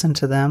just listened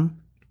to them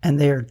and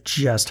they're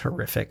just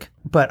horrific.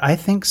 But I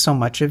think so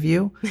much of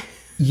you,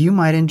 you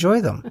might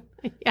enjoy them.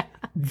 Yeah.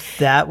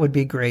 That would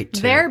be great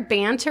too. Their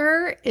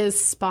banter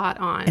is spot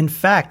on. In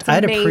fact, It's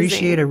I'd amazing.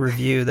 appreciate a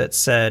review that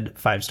said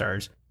 5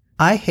 stars.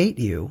 I hate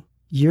you.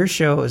 Your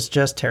show is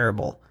just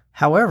terrible.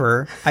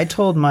 However, I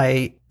told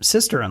my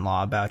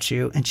sister-in-law about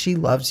you and she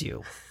loves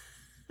you.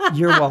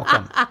 You're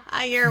welcome.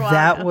 You're welcome.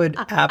 That would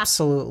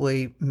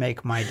absolutely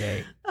make my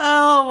day.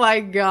 Oh my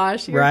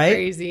gosh, you're Right?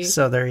 crazy.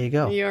 So there you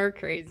go. You're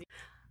crazy.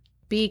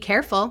 Be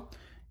careful.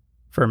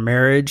 For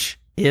marriage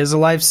is a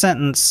life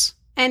sentence.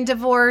 And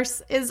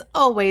divorce is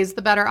always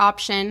the better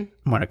option.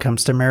 When it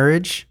comes to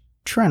marriage,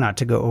 try not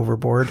to go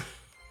overboard.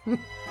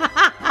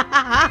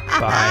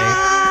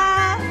 Bye.